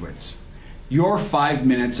 graduates. Your 5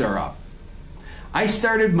 minutes are up. I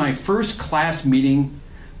started my first class meeting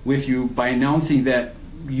with you by announcing that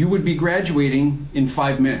you would be graduating in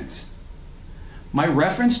 5 minutes. My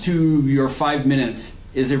reference to your 5 minutes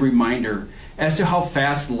is a reminder as to how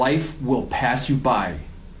fast life will pass you by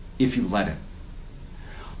if you let it.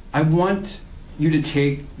 I want you to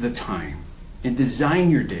take the time and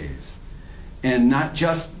design your days and not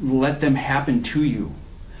just let them happen to you.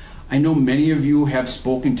 I know many of you have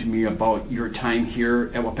spoken to me about your time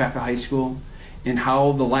here at Waupaca High School and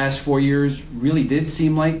how the last 4 years really did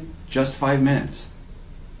seem like just 5 minutes.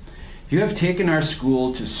 You have taken our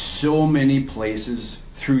school to so many places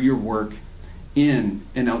through your work in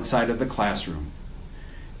and outside of the classroom.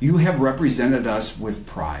 You have represented us with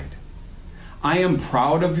pride. I am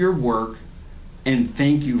proud of your work and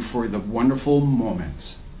thank you for the wonderful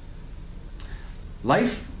moments.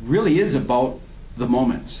 Life really is about the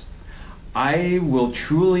moments. I will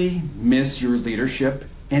truly miss your leadership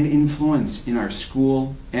and influence in our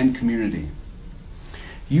school and community.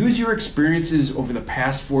 Use your experiences over the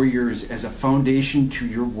past 4 years as a foundation to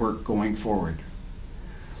your work going forward.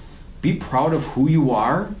 Be proud of who you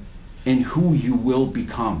are and who you will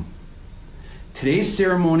become. Today's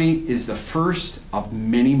ceremony is the first of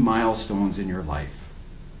many milestones in your life.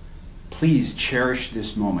 Please cherish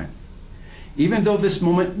this moment. Even though this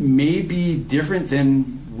moment may be different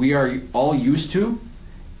than we are all used to,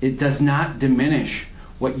 it does not diminish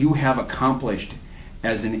what you have accomplished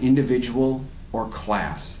as an individual or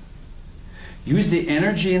class. Use the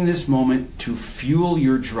energy in this moment to fuel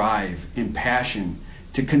your drive and passion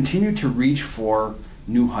to continue to reach for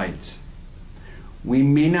new heights. We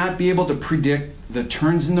may not be able to predict the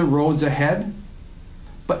turns in the roads ahead,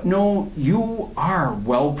 but know you are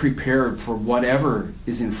well prepared for whatever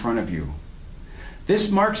is in front of you.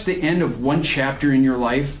 This marks the end of one chapter in your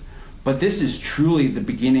life, but this is truly the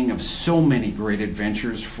beginning of so many great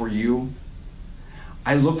adventures for you.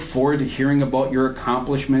 I look forward to hearing about your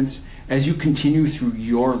accomplishments as you continue through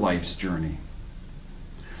your life's journey.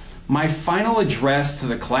 My final address to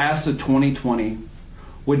the class of 2020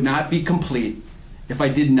 would not be complete if I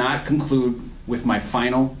did not conclude with my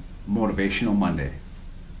final Motivational Monday.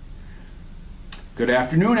 Good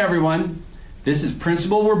afternoon, everyone. This is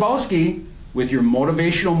Principal Werbowski with your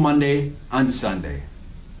Motivational Monday on Sunday.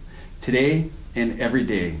 Today and every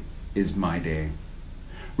day is my day.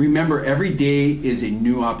 Remember, every day is a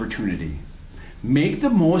new opportunity. Make the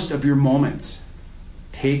most of your moments.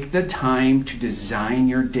 Take the time to design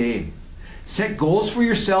your day. Set goals for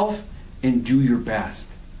yourself and do your best.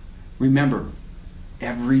 Remember,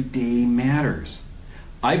 every day matters.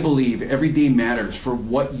 I believe every day matters, for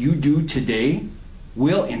what you do today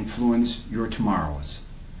will influence your tomorrows.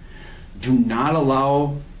 Do not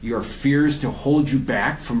allow your fears to hold you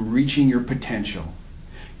back from reaching your potential.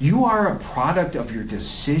 You are a product of your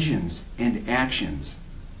decisions and actions,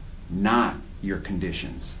 not your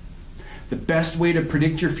conditions. The best way to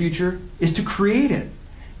predict your future is to create it.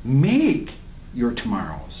 Make your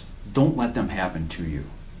tomorrows. Don't let them happen to you.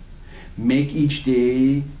 Make each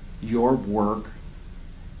day your work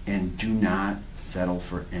and do not settle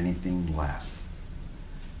for anything less.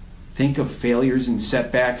 Think of failures and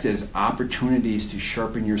setbacks as opportunities to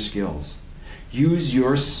sharpen your skills. Use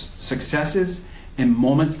your successes and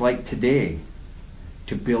moments like today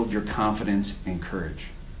to build your confidence and courage.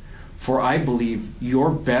 For I believe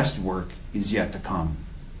your best work is yet to come.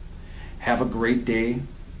 Have a great day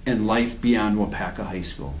and life beyond Waupaca High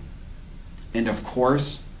School. And of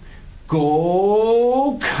course,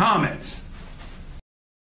 go Comets!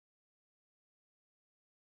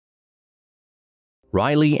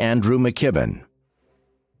 Riley Andrew McKibben.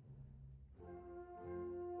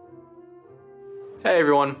 Hey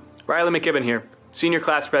everyone, Riley McKibben here, Senior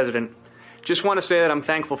Class President. Just want to say that I'm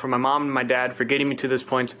thankful for my mom and my dad for getting me to this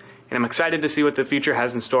point, and I'm excited to see what the future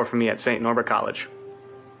has in store for me at St. Norbert College.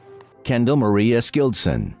 Kendall Marie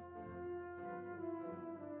Eskildsen.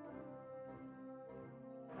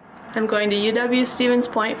 I'm going to UW Stevens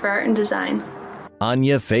Point for Art and Design.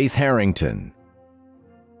 Anya Faith Harrington.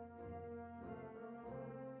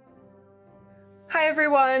 Hi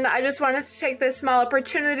everyone, I just wanted to take this small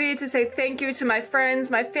opportunity to say thank you to my friends,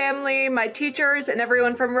 my family, my teachers, and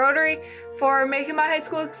everyone from Rotary for making my high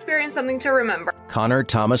school experience something to remember. Connor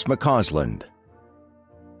Thomas McCausland.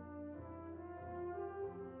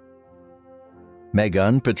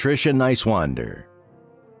 Megan Patricia Nicewander.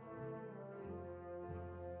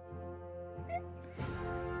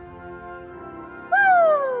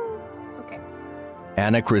 Okay.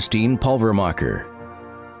 Anna Christine Pulvermacher.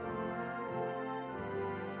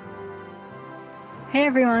 Hey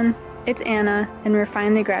everyone, it's Anna, and we're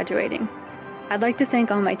finally graduating. I'd like to thank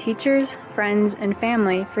all my teachers, friends, and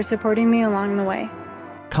family for supporting me along the way.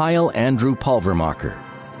 Kyle Andrew Pulvermacher.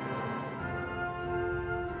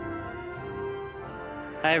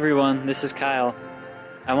 Hi everyone, this is Kyle.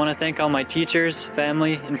 I want to thank all my teachers,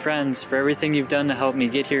 family, and friends for everything you've done to help me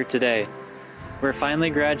get here today. We're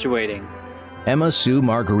finally graduating. Emma Sue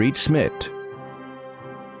Marguerite Smith.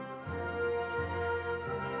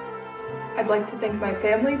 I'd like to thank my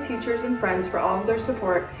family, teachers, and friends for all of their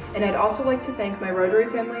support, and I'd also like to thank my Rotary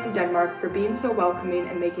family in Denmark for being so welcoming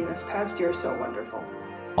and making this past year so wonderful.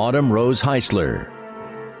 Autumn Rose Heisler.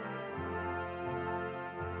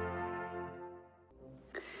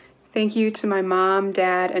 Thank you to my mom,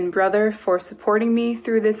 dad, and brother for supporting me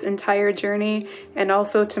through this entire journey, and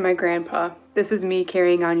also to my grandpa. This is me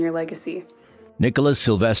carrying on your legacy. Nicholas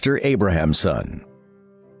Sylvester Abrahamson.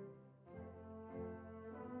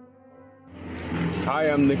 Hi,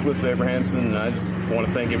 I'm Nicholas Abrahamson, and I just want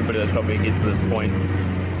to thank everybody that's helped me get to this point.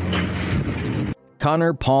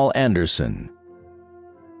 Connor Paul Anderson.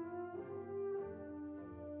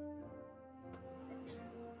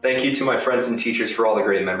 Thank you to my friends and teachers for all the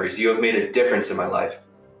great memories. You have made a difference in my life.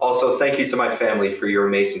 Also, thank you to my family for your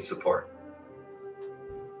amazing support.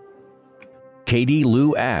 Katie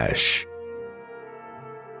Lou Ash.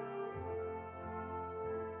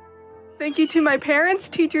 Thank you to my parents,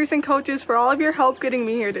 teachers, and coaches for all of your help getting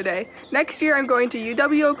me here today. Next year, I'm going to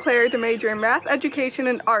UW Eau Claire to major in math, education,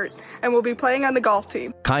 and art, and will be playing on the golf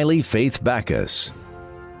team. Kylie Faith Backus.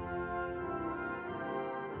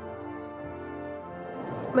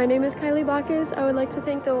 My name is Kylie Bacchus. I would like to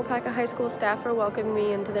thank the Waupaca High School staff for welcoming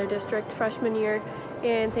me into their district freshman year,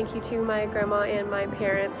 and thank you to my grandma and my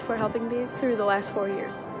parents for helping me through the last 4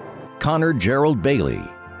 years. Connor Gerald Bailey.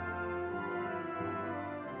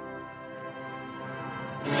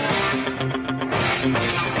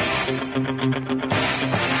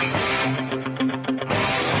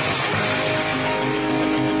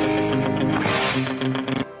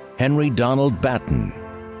 Henry Donald Batten.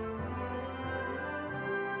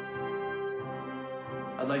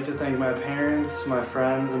 I'd like to thank my parents, my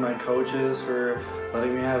friends, and my coaches for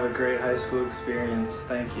letting me have a great high school experience.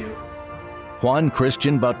 Thank you. Juan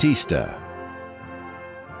Christian Bautista.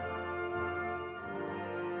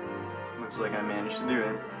 Looks like I managed to do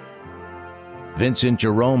it. Vincent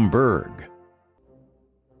Jerome Berg.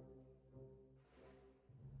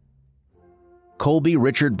 Colby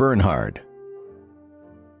Richard Bernhard.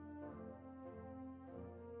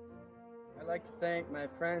 I'd like to thank my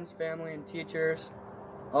friends, family, and teachers.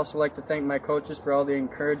 Also like to thank my coaches for all the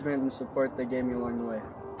encouragement and support they gave me along the way.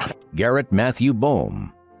 Garrett Matthew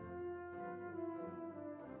Bohm.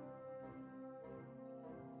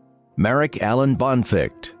 Merrick Allen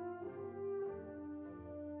Bonfict.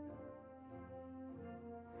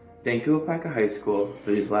 Thank you, Waupaca High School,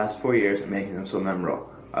 for these last 4 years and making them so memorable.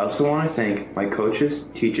 I also want to thank my coaches,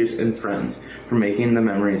 teachers, and friends for making the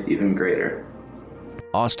memories even greater.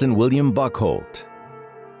 Austin William Buckholt.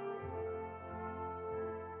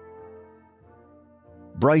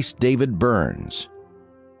 Bryce David Burns.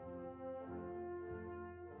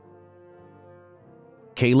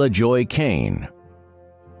 Kayla Joy Kane.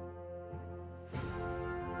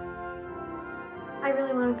 I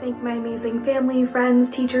really want to thank my amazing family,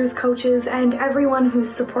 friends, teachers, coaches, and everyone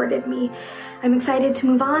who's supported me. I'm excited to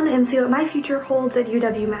move on and see what my future holds at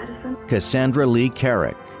UW-Madison. Cassandra Lee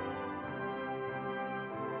Carrick.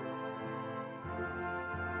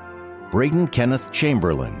 Braden Kenneth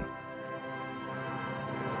Chamberlain.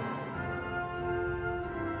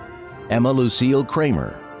 Emma Lucille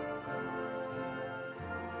Kramer,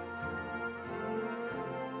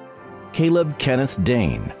 Caleb Kenneth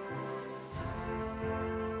Dane,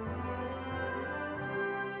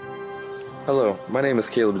 Hello, my name is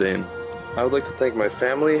Caleb Dane. I would like to thank my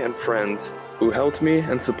family and friends who helped me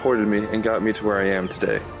and supported me and got me to where I am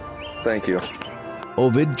today. Thank you.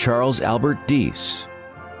 Ovid Charles Albert Deese,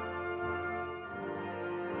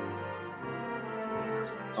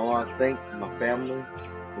 I want to thank my family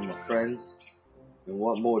and my friends and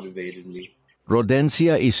what motivated me.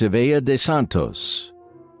 Rodencia Isabella de Santos,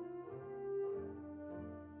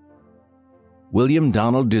 William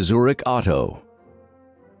Donald de Zurich Otto,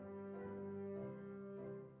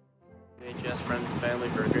 HS friends and family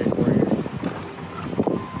for a great 4 years.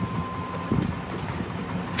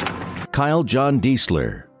 Kyle John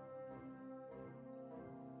Diesler,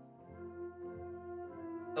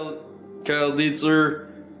 Kyle Dietzler,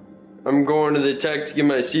 I'm going to the Tech to get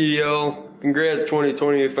my CDL. Congrats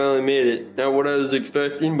 2020, we finally made it. Not what I was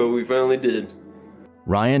expecting, but we finally did.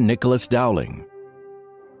 Ryan Nicholas Dowling,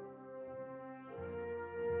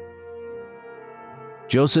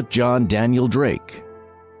 Joseph John Daniel Drake,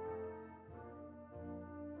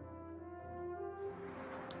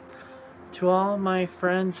 To all my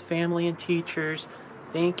friends, family, and teachers,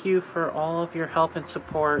 thank you for all of your help and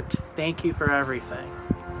support. Thank you for everything.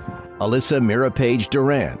 Alyssa Mirapage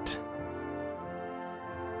Durant,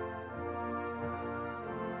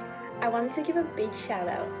 I wanted to give a big shout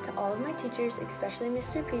out to all of my teachers, especially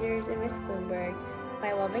Mr. Peters and Miss Bloomberg,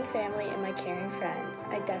 my loving family, and my caring friends.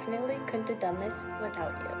 I definitely couldn't have done this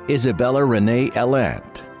without you. Isabella Renee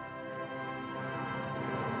Elant,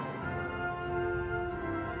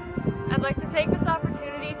 I'd like to take this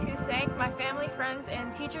opportunity to thank my family, friends,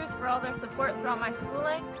 and teachers for all their support throughout my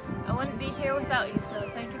schooling. I wouldn't be here without you, so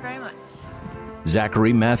thank you very much.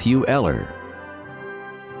 Zachary Matthew Eller,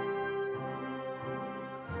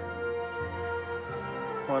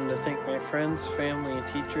 I wanted to thank my friends, family, and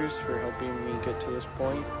teachers for helping me get to this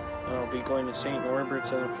point. And I'll be going to St.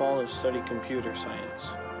 Norbert's in the fall to study computer science.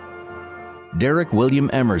 Derek William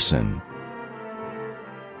Emerson,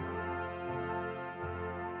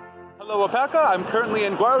 Hello, Waupaca. I'm currently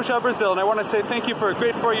in Guarujá, Brazil, and I want to say thank you for a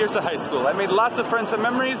great 4 years of high school. I made lots of friends and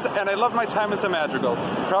memories, and I love my time as a madrigal.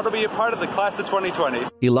 Proud to be a part of the class of 2020.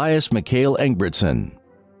 Elias Mikhail Engbretson,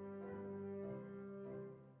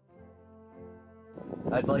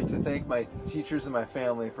 I'd like to thank my teachers and my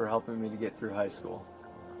family for helping me to get through high school.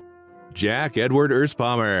 Jack Edward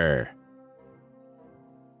Erspamer,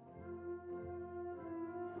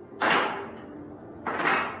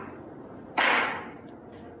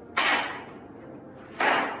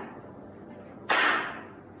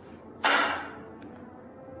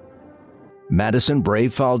 Madison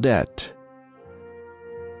Brave Faldette,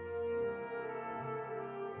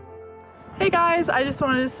 Hey guys, I just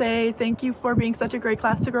wanted to say thank you for being such a great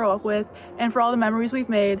class to grow up with and for all the memories we've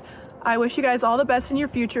made. I wish you guys all the best in your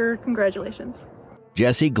future. Congratulations.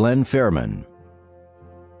 Jesse Glenn Fairman,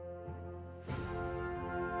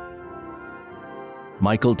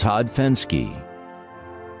 Michael Todd Fensky,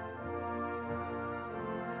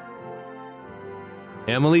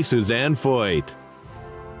 Emily Suzanne Foyt,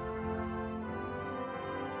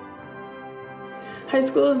 High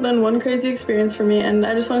school has been one crazy experience for me, and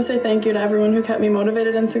I just want to say thank you to everyone who kept me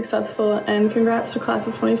motivated and successful, and congrats to class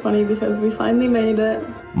of 2020 because we finally made it.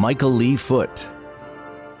 Michael Lee Foote,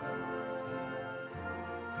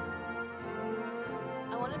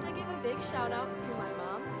 I wanted to give a big shout out to my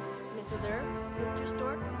mom, Mrs. Erb, Mr.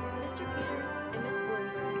 Stork, Mr. Peters, and Miss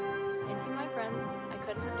Bloomberg. And to my friends, I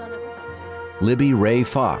couldn't have done it without you. Libby Ray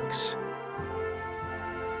Fox,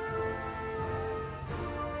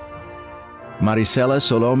 Maricela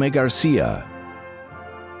Solome Garcia,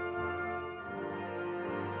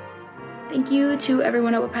 Thank you to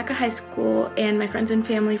everyone at Waupaca High School and my friends and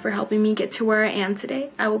family for helping me get to where I am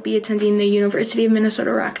today. I will be attending the University of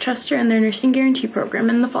Minnesota Rochester and their Nursing Guarantee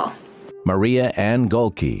Program in the fall. Maria Ann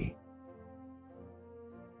Golke,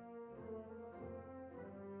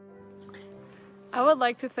 I would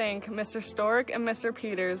like to thank Mr. Stork and Mr.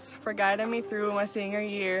 Peters for guiding me through my senior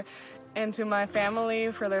year, and to my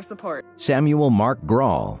family for their support. Samuel Mark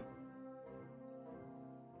Grawl,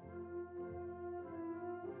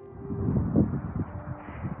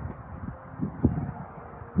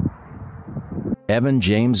 Evan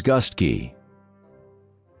James Gustke,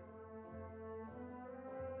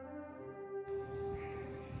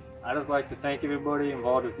 I'd just like to thank everybody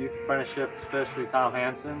involved with Youth Apprenticeship, especially Tom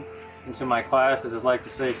Hansen. And to my class, I'd just like to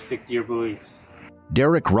say, stick to your beliefs.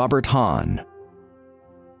 Derek Robert Hahn,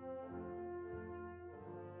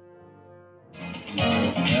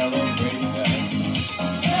 Celebrate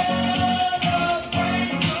that.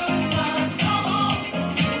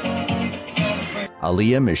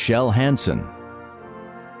 Aaliyah Michelle Hansen.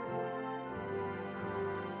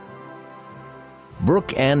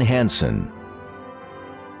 Brooke Ann Hansen.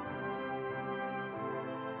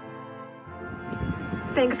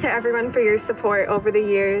 Thanks to everyone for your support over the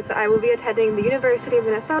years. I will be attending the University of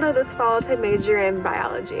Minnesota this fall to major in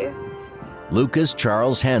biology. Lucas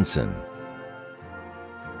Charles Hansen.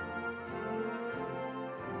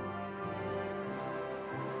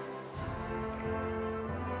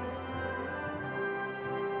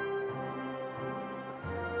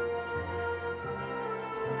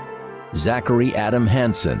 Zachary Adam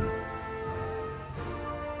Hansen.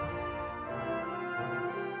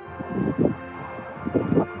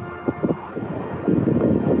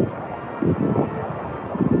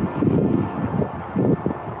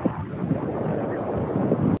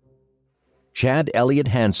 Chad Elliott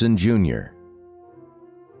Hansen, Jr.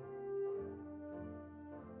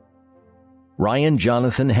 Ryan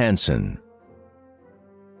Jonathan Hansen.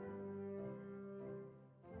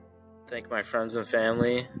 Thank my friends and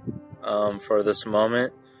family for this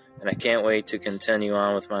moment, and I can't wait to continue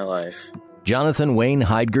on with my life. Jonathan Wayne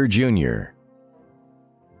Heidger, Jr.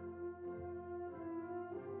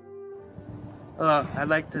 Hello, I'd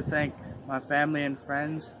like to thank my family and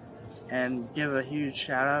friends and give a huge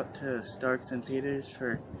shout out to Starks and Peters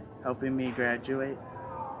for helping me graduate.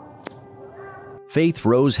 Faith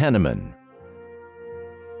Rose Henneman.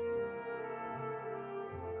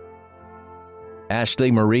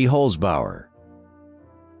 Ashley Marie Holzbauer.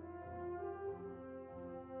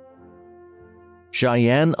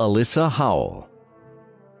 Cheyenne Alyssa Howell.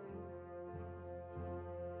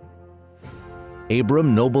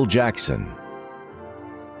 Abram Noble Jackson.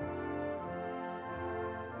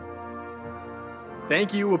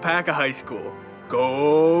 Thank you, Waupaca High School.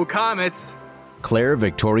 Go Comets! Claire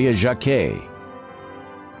Victoria Jacquet.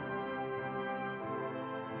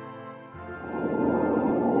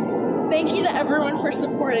 Thank you to everyone for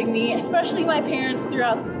supporting me, especially my parents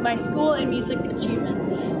throughout my school and music achievements.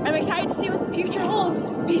 I'm excited to see what the future holds.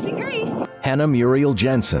 Peace and grace. Hannah Muriel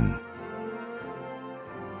Jensen.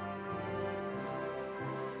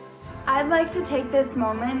 I'd like to take this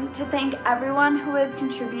moment to thank everyone who has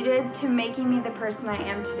contributed to making me the person I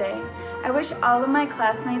am today. I wish all of my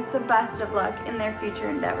classmates the best of luck in their future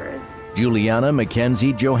endeavors. Juliana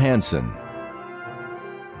Mackenzie Johansson.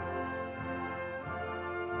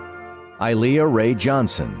 Ilea Ray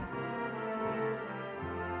Johnson.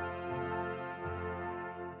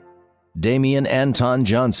 Damian Anton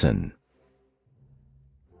Johnson.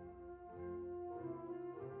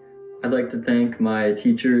 I'd like to thank my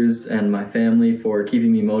teachers and my family for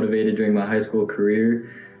keeping me motivated during my high school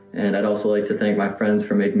career. And I'd also like to thank my friends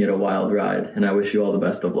for making it a wild ride. And I wish you all the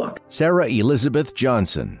best of luck. Sarah Elizabeth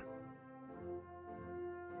Johnson.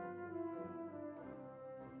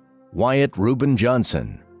 Wyatt Reuben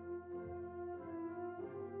Johnson.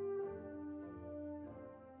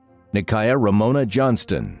 Nikaya Ramona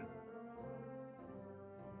Johnston.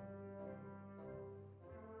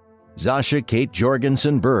 Zasha Kate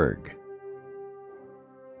Jorgensen Berg.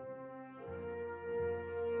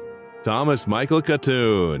 Thomas Michael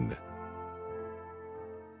Catoon.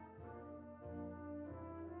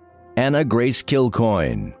 Anna Grace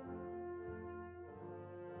Kilcoyne.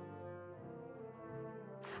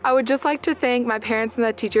 I would just like to thank my parents and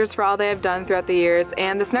the teachers for all they have done throughout the years,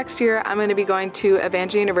 and this next year I'm going to be going to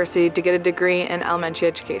Evangel University to get a degree in elementary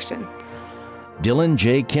education. Dylan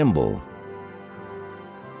J. Kimball.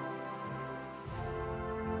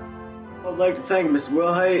 I'd like to thank Miss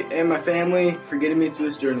Wilhite and my family for getting me through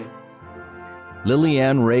this journey.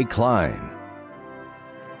 Lillian Ray Klein.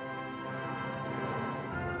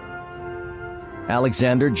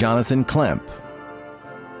 Alexander Jonathan Klemp.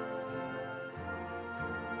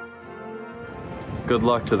 Good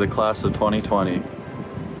luck to the class of 2020.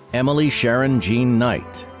 Emily Sharon Jean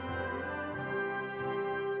Knight.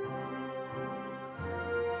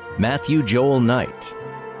 Matthew Joel Knight.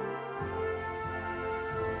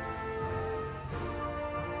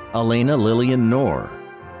 Elena Lillian Knorr.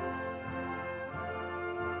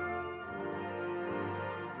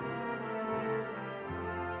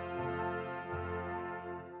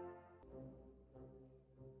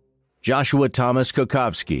 Joshua Thomas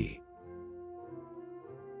Kokowski.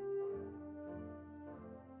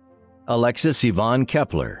 Alexis Yvonne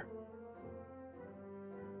Kepler.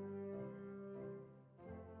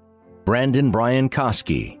 Brandon Brian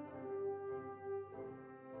Koski.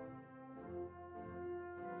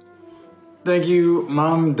 Thank you,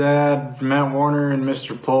 Mom, Dad, Matt Warner, and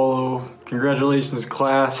Mr. Polo. Congratulations,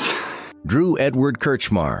 class. Drew Edward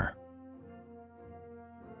Kirchmar.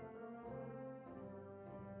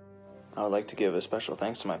 I would like to give a special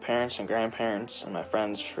thanks to my parents and grandparents and my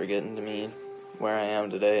friends for getting to me where I am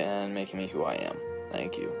today and making me who I am.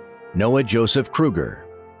 Thank you. Noah Joseph Kruger.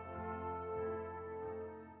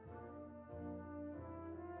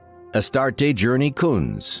 Astarte Journey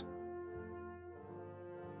Kunz.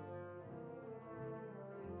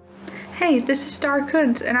 Hey, this is Star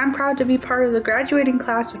Kunz, and I'm proud to be part of the graduating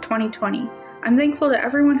class of 2020. I'm thankful to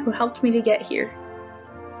everyone who helped me to get here.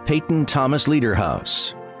 Peyton Thomas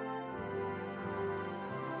Liederhaus.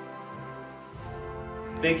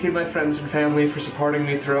 Thank you, my friends and family, for supporting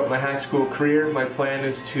me throughout my high school career. My plan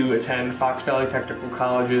is to attend Fox Valley Technical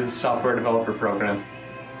College's Software Developer Program.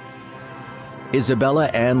 Isabella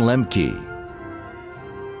Ann Lemke.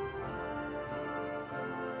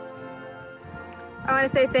 I want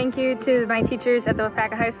to say thank you to my teachers at the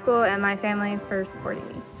Waupaca High School and my family for supporting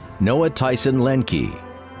me. Noah Tyson Lenke.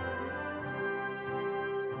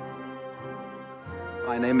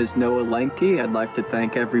 My name is Noah Lenke. I'd like to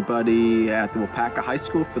thank everybody at the Waupaca High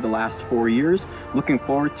School for the last 4 years. Looking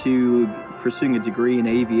forward to pursuing a degree in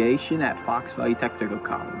aviation at Fox Valley Technical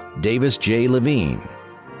College. Davis J. Levine.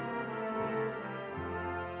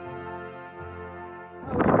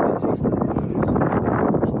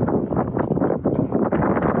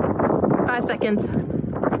 Seconds.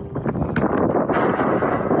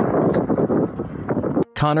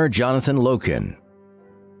 Connor Jonathan Loken.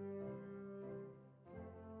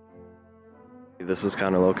 This is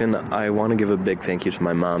Connor Loken. I want to give a big thank you to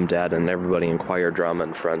my mom, dad, and everybody in choir, drama,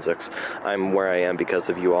 and forensics. I'm where I am because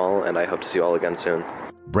of you all, and I hope to see you all again soon.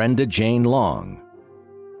 Brenda Jane Long.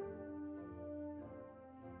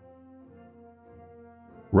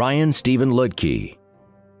 Ryan Stephen Ludke.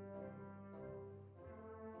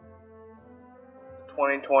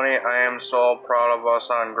 2020, I am so proud of us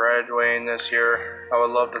on graduating this year. I would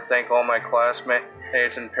love to thank all my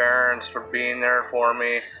classmates and parents for being there for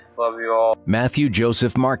me. Love you all. Matthew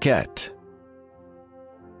Joseph Marquette.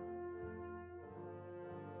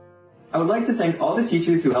 I would like to thank all the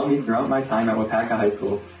teachers who helped me throughout my time at Waupaca High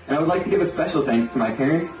School. And I would like to give a special thanks to my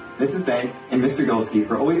parents, Mrs. Bank, and Mr. Golsky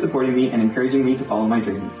for always supporting me and encouraging me to follow my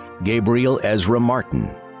dreams. Gabriel Ezra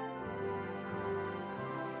Martin.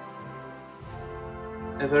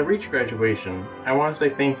 As I reach graduation, I want to say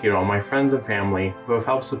thank you to all my friends and family who have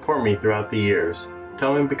helped support me throughout the years to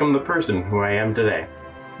help me become the person who I am today.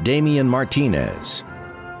 Damian Martinez.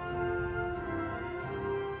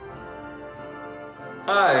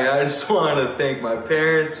 Hi, I just want to thank my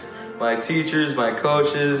parents, my teachers, my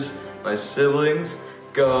coaches, my siblings.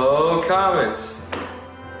 Go Comets!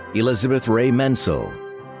 Elizabeth Ray Mensel.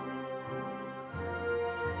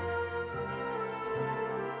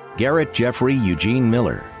 Garrett Jeffrey Eugene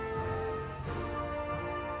Miller.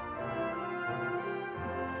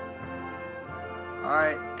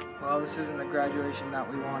 Alright, well, this isn't the graduation that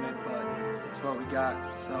we wanted, but it's what we got.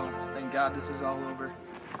 So, thank God this is all over.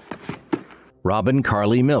 Robin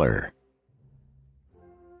Carly Miller.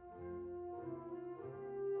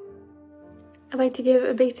 I'd like to give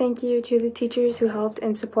a big thank you to the teachers who helped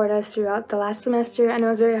and support us throughout the last semester. I know it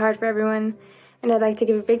was very hard for everyone, and I'd like to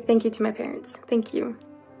give a big thank you to my parents. Thank you.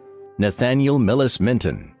 Nathaniel Millis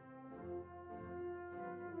Minton.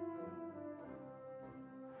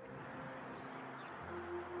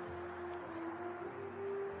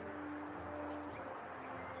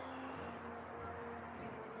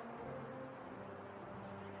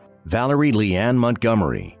 Valerie Leanne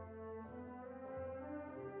Montgomery.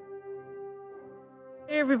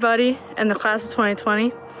 Hey everybody in the class of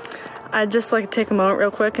 2020. I'd just like to take a moment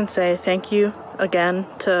real quick and say thank you again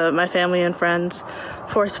to my family and friends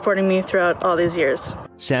for supporting me throughout all these years.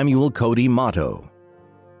 Samuel Cody Motto.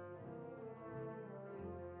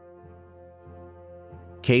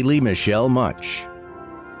 Kaylee Michelle Much.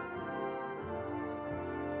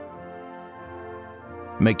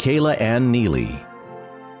 Michaela Ann Neely.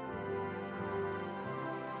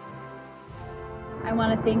 I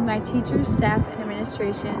want to thank my teachers, staff, and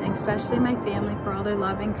administration, and especially my family for all their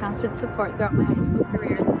love and constant support throughout my high school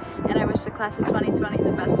career, and I wish the class of 2020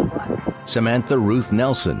 the best of luck. Samantha Ruth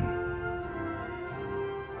Nelson.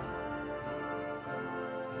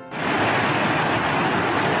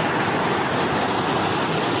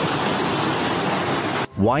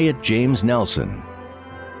 Wyatt James Nelson.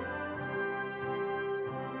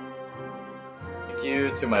 Thank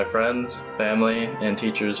you to my friends, family, and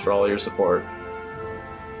teachers for all your support.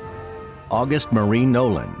 August Marie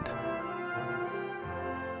Noland.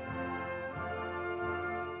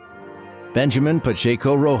 Benjamin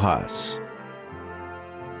Pacheco Rojas.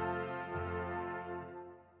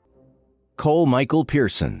 Cole Michael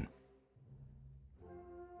Pearson.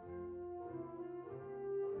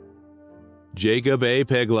 Jacob A.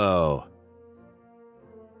 Peglow.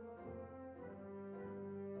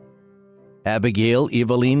 Abigail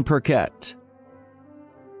Eveline Perquette.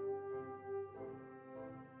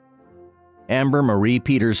 Amber Marie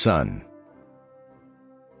Peterson.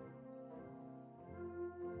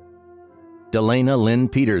 Delana Lynn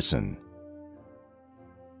Peterson.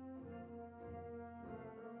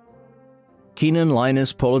 Keenan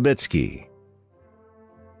Linus Polubitsky.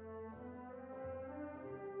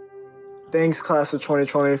 Thanks, class of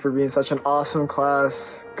 2020, for being such an awesome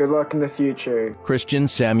class. Good luck in the future. Christian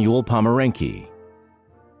Samuel Pomerenke.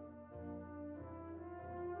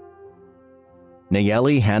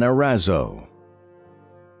 Nayeli Hannah Razzo.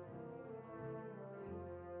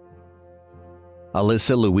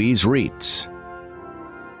 Alyssa Louise Reitz.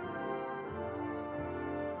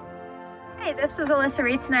 Hi, this is Alyssa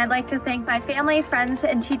Reitz, and I'd like to thank my family, friends,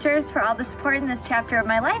 and teachers for all the support in this chapter of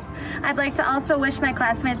my life. I'd like to also wish my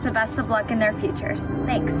classmates the best of luck in their futures.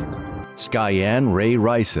 Thanks. Skyanne Ray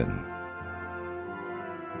Ryson.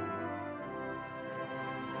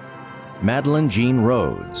 Madeline Jean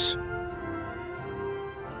Rhodes.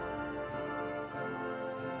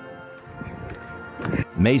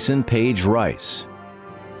 Mason Page Rice.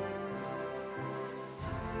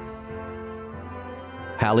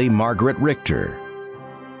 Hallie Margaret Richter.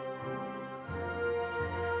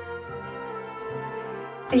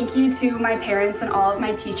 Thank you to my parents and all of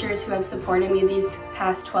my teachers who have supported me these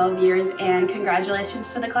past 12 years, and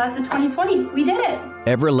congratulations to the class of 2020. We did it!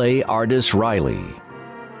 Everleigh Ardis Riley.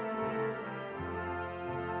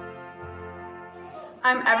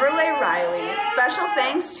 I'm Everleigh Riley. Special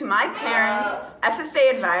thanks to my parents,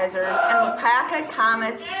 FFA advisors, and Waupaca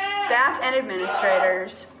Comets staff and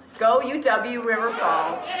administrators. Go UW River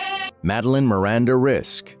Falls. Madeline Miranda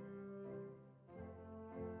Risk.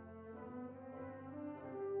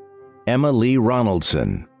 Emma Lee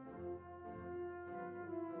Ronaldson.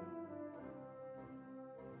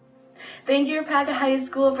 Thank you, Waupaca High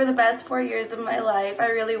School, for the best 4 years of my life. I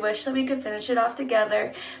really wish that we could finish it off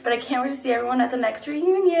together, but I can't wait to see everyone at the next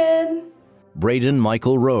reunion. Braden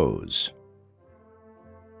Michael Rose.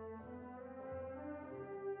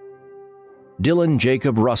 Dylan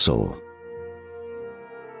Jacob Russell.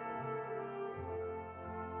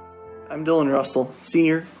 I'm Dylan Russell,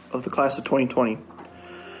 senior of the class of 2020.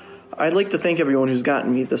 I'd like to thank everyone who's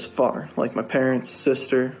gotten me this far, like my parents,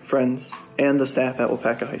 sister, friends, and the staff at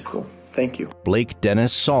Waupaca High School. Thank you. Blake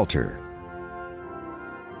Dennis Salter.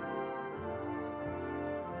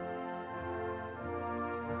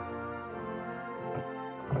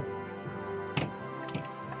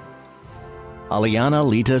 Aliana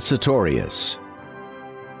Lita Sartorius.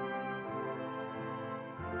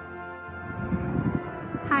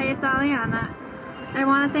 Hi, it's Aliana. I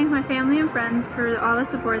want to thank my family and friends for all the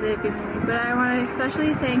support they've given me, but I want to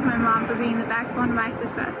especially thank my mom for being the backbone of my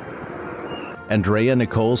success. Andrea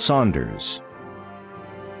Nicole Saunders.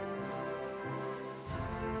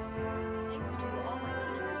 Thanks to all my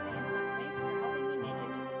teachers and classmates for helping me make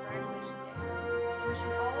it to this graduation day. I wish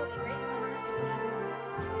you all a great summer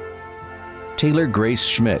and Taylor Grace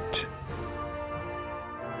Schmidt.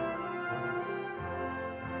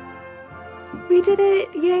 We did it!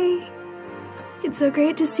 Yay! It's so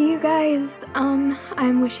great to see you guys.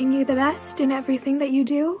 I'm wishing you the best in everything that you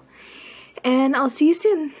do, and I'll see you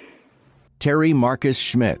soon. Terry Marcus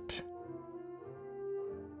Schmidt.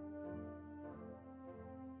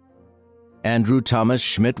 Andrew Thomas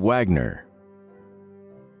Schmidt Wagner.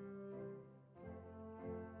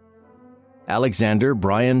 Alexander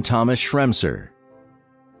Brian Thomas Schremser.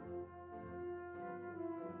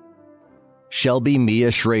 Shelby Mia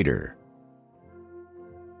Schrader.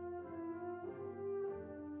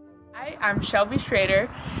 Hi, I'm Shelby Schrader,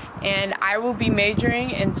 and I will be majoring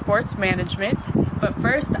in sports management. But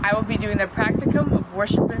first, I will be doing the practicum of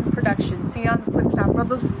worship and production. See you on the flip side,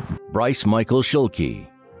 brothers. Bryce Michael Schulke.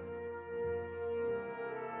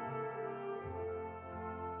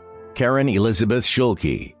 Karen Elizabeth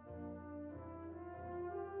Schulke.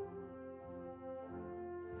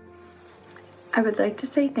 I would like to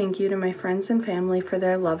say thank you to my friends and family for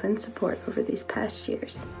their love and support over these past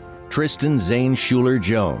years. Tristan Zane Schuler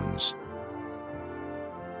Jones.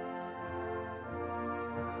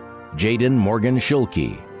 Jaden Morgan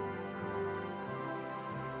Schulke.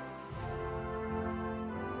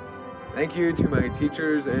 Thank you to my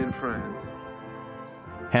teachers and friends.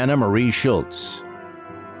 Hannah Marie Schultz.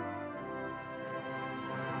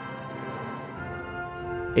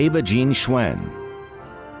 Ava Jean Schwen.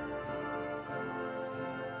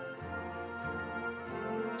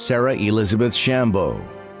 Sarah Elizabeth Shambo.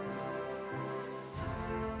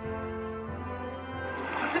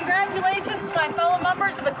 Congratulations to my fellow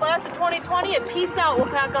members of the class class of 2020, and peace out,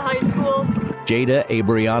 Waupaca High School. Jada,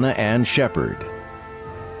 Abriana, and Shepard.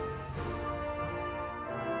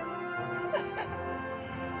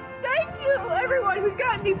 Thank you, everyone who's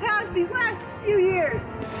gotten me past these last few years.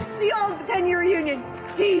 See you all at the 10-year reunion.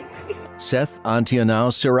 Peace. Seth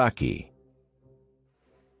Antionau Siraki.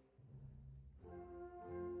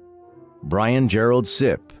 Brian Gerald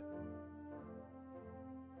Sipp.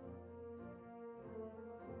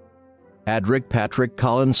 Adric Patrick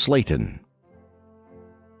Collins Slayton.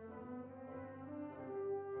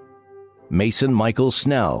 Mason Michael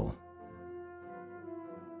Snell.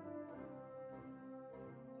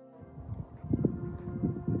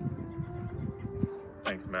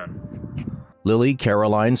 Thanks, man. Lily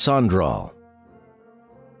Caroline Sondral.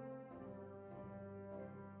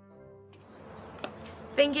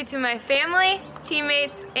 Thank you to my family,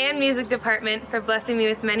 teammates, and music department for blessing me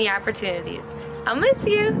with many opportunities. I'll miss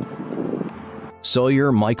you.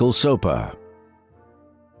 Sawyer Michael Sopa.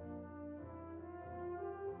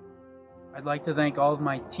 I'd like to thank all of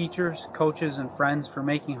my teachers, coaches, and friends for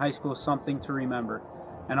making high school something to remember,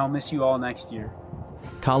 and I'll miss you all next year.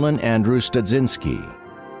 Colin Andrew Studzinski.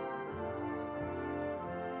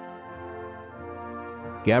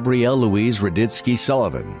 Gabrielle Louise Raditsky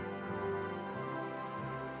Sullivan.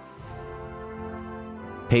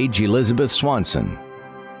 Paige Elizabeth Swanson.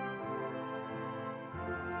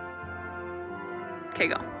 Okay,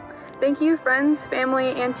 go. Thank you, friends, family,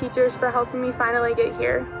 and teachers for helping me finally get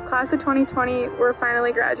here. Class of 2020, we're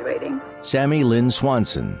finally graduating. Sammy Lynn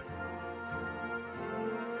Swanson.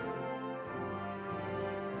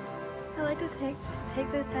 I'd like to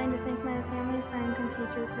take this time to thank my family, friends, and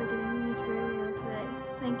teachers for getting me to where we are today.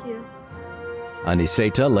 Thank you.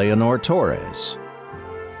 Aniseta Leonor Torres.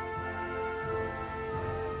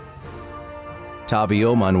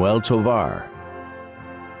 Tavio Manuel Tovar.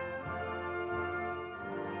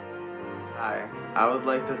 Hi, I would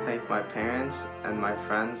like to thank my parents and my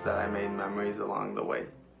friends that I made memories along the way.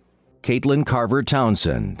 Caitlin Carver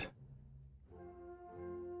Townsend.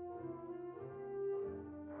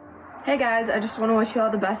 Hey guys, I just want to wish you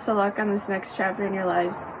all the best of luck on this next chapter in your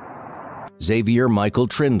lives. Xavier Michael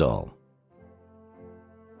Trindle.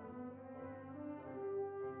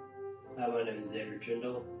 Hi, my name is Xavier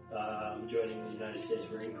Trindle. I'm joining the United States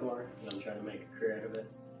Marine Corps, and I'm trying to make a career out of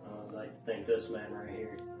it. I'd like to thank this man right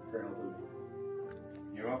here for helping me.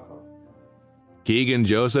 You're welcome. Keegan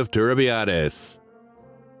Joseph Turabiades.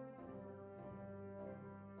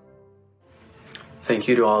 Thank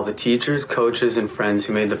you to all the teachers, coaches, and friends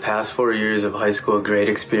who made the past 4 years of high school a great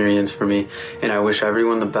experience for me, and I wish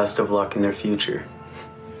everyone the best of luck in their future.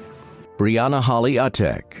 Brianna Holly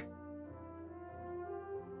Utek.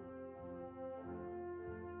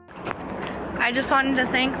 I just wanted to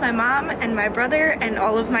thank my mom and my brother and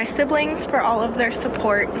all of my siblings for all of their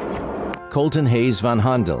support. Colton Hayes Van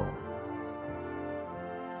Handel.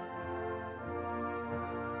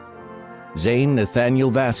 Zane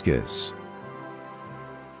Nathaniel Vasquez.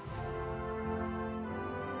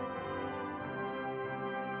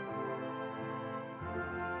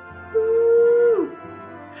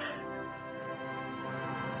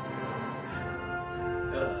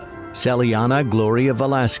 Celiana Gloria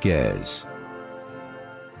Velasquez.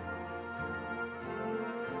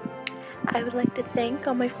 I would like to thank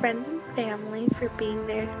all my friends and family for being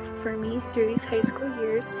there for me through these high school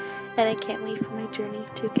years, and I can't wait for my journey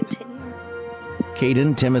to continue.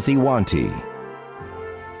 Caden Timothy Wanty.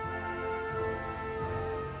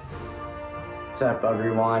 What's up,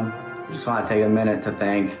 everyone? I just want to take a minute to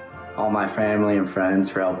thank all my family and friends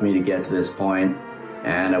for helping me to get to this point,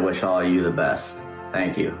 and I wish all of you the best.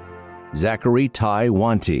 Thank you. Zachary Ty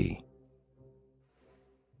Wanty.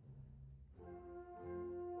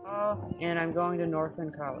 And I'm going to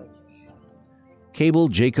Northland College. Cable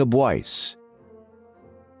Jacob Weiss.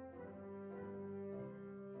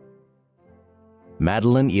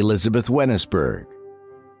 Madeline Elizabeth Wennesberg.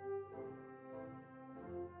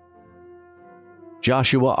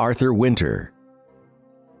 Joshua Arthur Winter.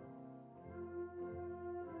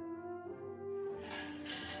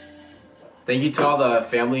 Thank you to all the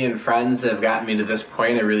family and friends that have gotten me to this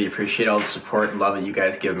point. I really appreciate all the support and love that you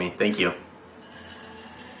guys give me. Thank you.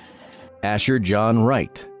 Asher John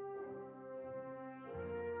Wright.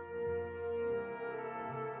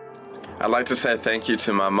 I'd like to say thank you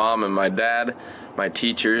to my mom and my dad, my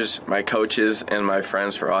teachers, my coaches, and my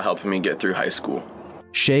friends for all helping me get through high school.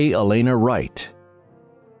 Shay Elena Wright.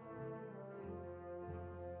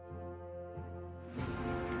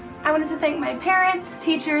 I wanted to thank my parents,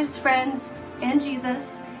 teachers, friends, and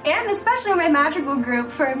Jesus, and especially my magical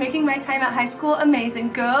group for making my time at high school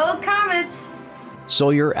amazing. Go Comets!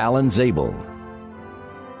 Sawyer Allen Zabel.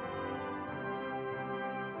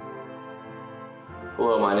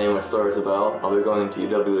 Hello, my name is Thor Isabel. I'll be going to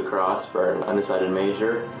UW La Crosse for an undecided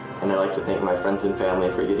major, and I'd like to thank my friends and family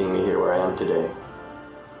for getting me here where I am today.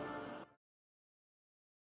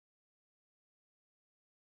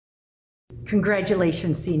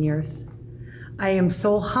 Congratulations, seniors. I am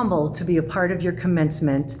so humbled to be a part of your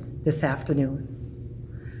commencement this afternoon.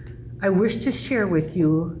 I wish to share with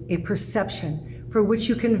you a perception for which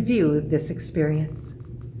you can view this experience.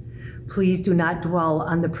 Please do not dwell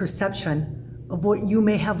on the perception of what you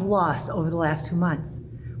may have lost over the last 2 months,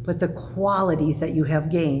 but the qualities that you have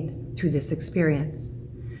gained through this experience.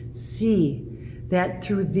 See that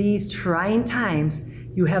through these trying times,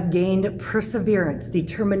 you have gained perseverance,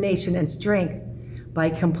 determination, and strength by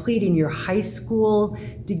completing your high school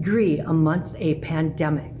degree amongst a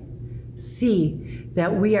pandemic. See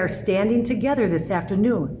that we are standing together this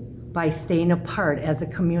afternoon by staying apart as a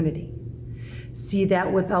community. See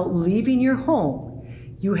that without leaving your home,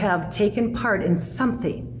 you have taken part in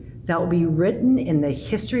something that will be written in the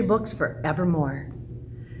history books forevermore.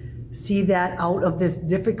 See that out of this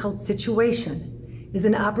difficult situation is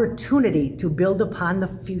an opportunity to build upon the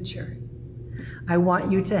future. I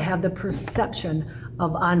want you to have the perception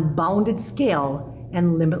of unbounded scale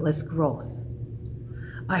and limitless growth.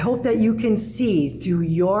 I hope that you can see through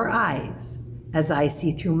your eyes, as I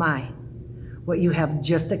see through mine, what you have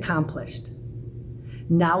just accomplished.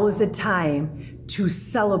 Now is the time to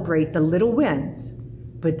celebrate the little wins,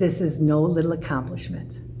 but this is no little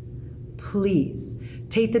accomplishment. Please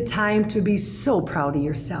take the time to be so proud of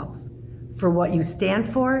yourself for what you stand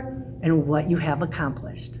for and what you have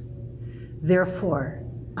accomplished. Therefore,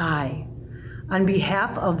 I, on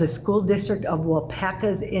behalf of the School District of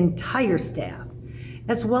Waupaca's entire staff,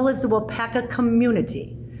 as well as the Waupaca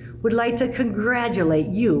community, would like to congratulate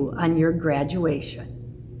you on your graduation.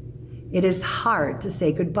 It is hard to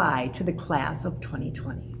say goodbye to the class of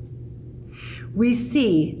 2020. We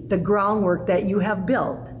see the groundwork that you have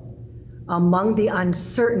built among the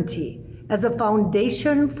uncertainty as a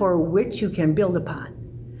foundation for which you can build upon,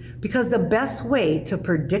 because the best way to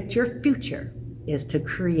predict your future is to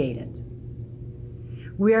create it.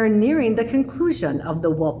 We are nearing the conclusion of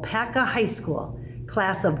the Waupaca High School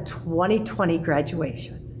Class of 2020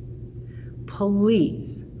 graduation.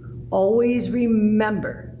 Please always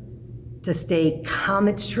remember to stay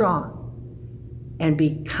Comet strong and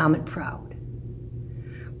be Comet proud.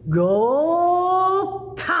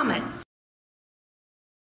 Go Comets!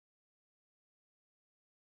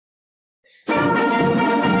 Thank you.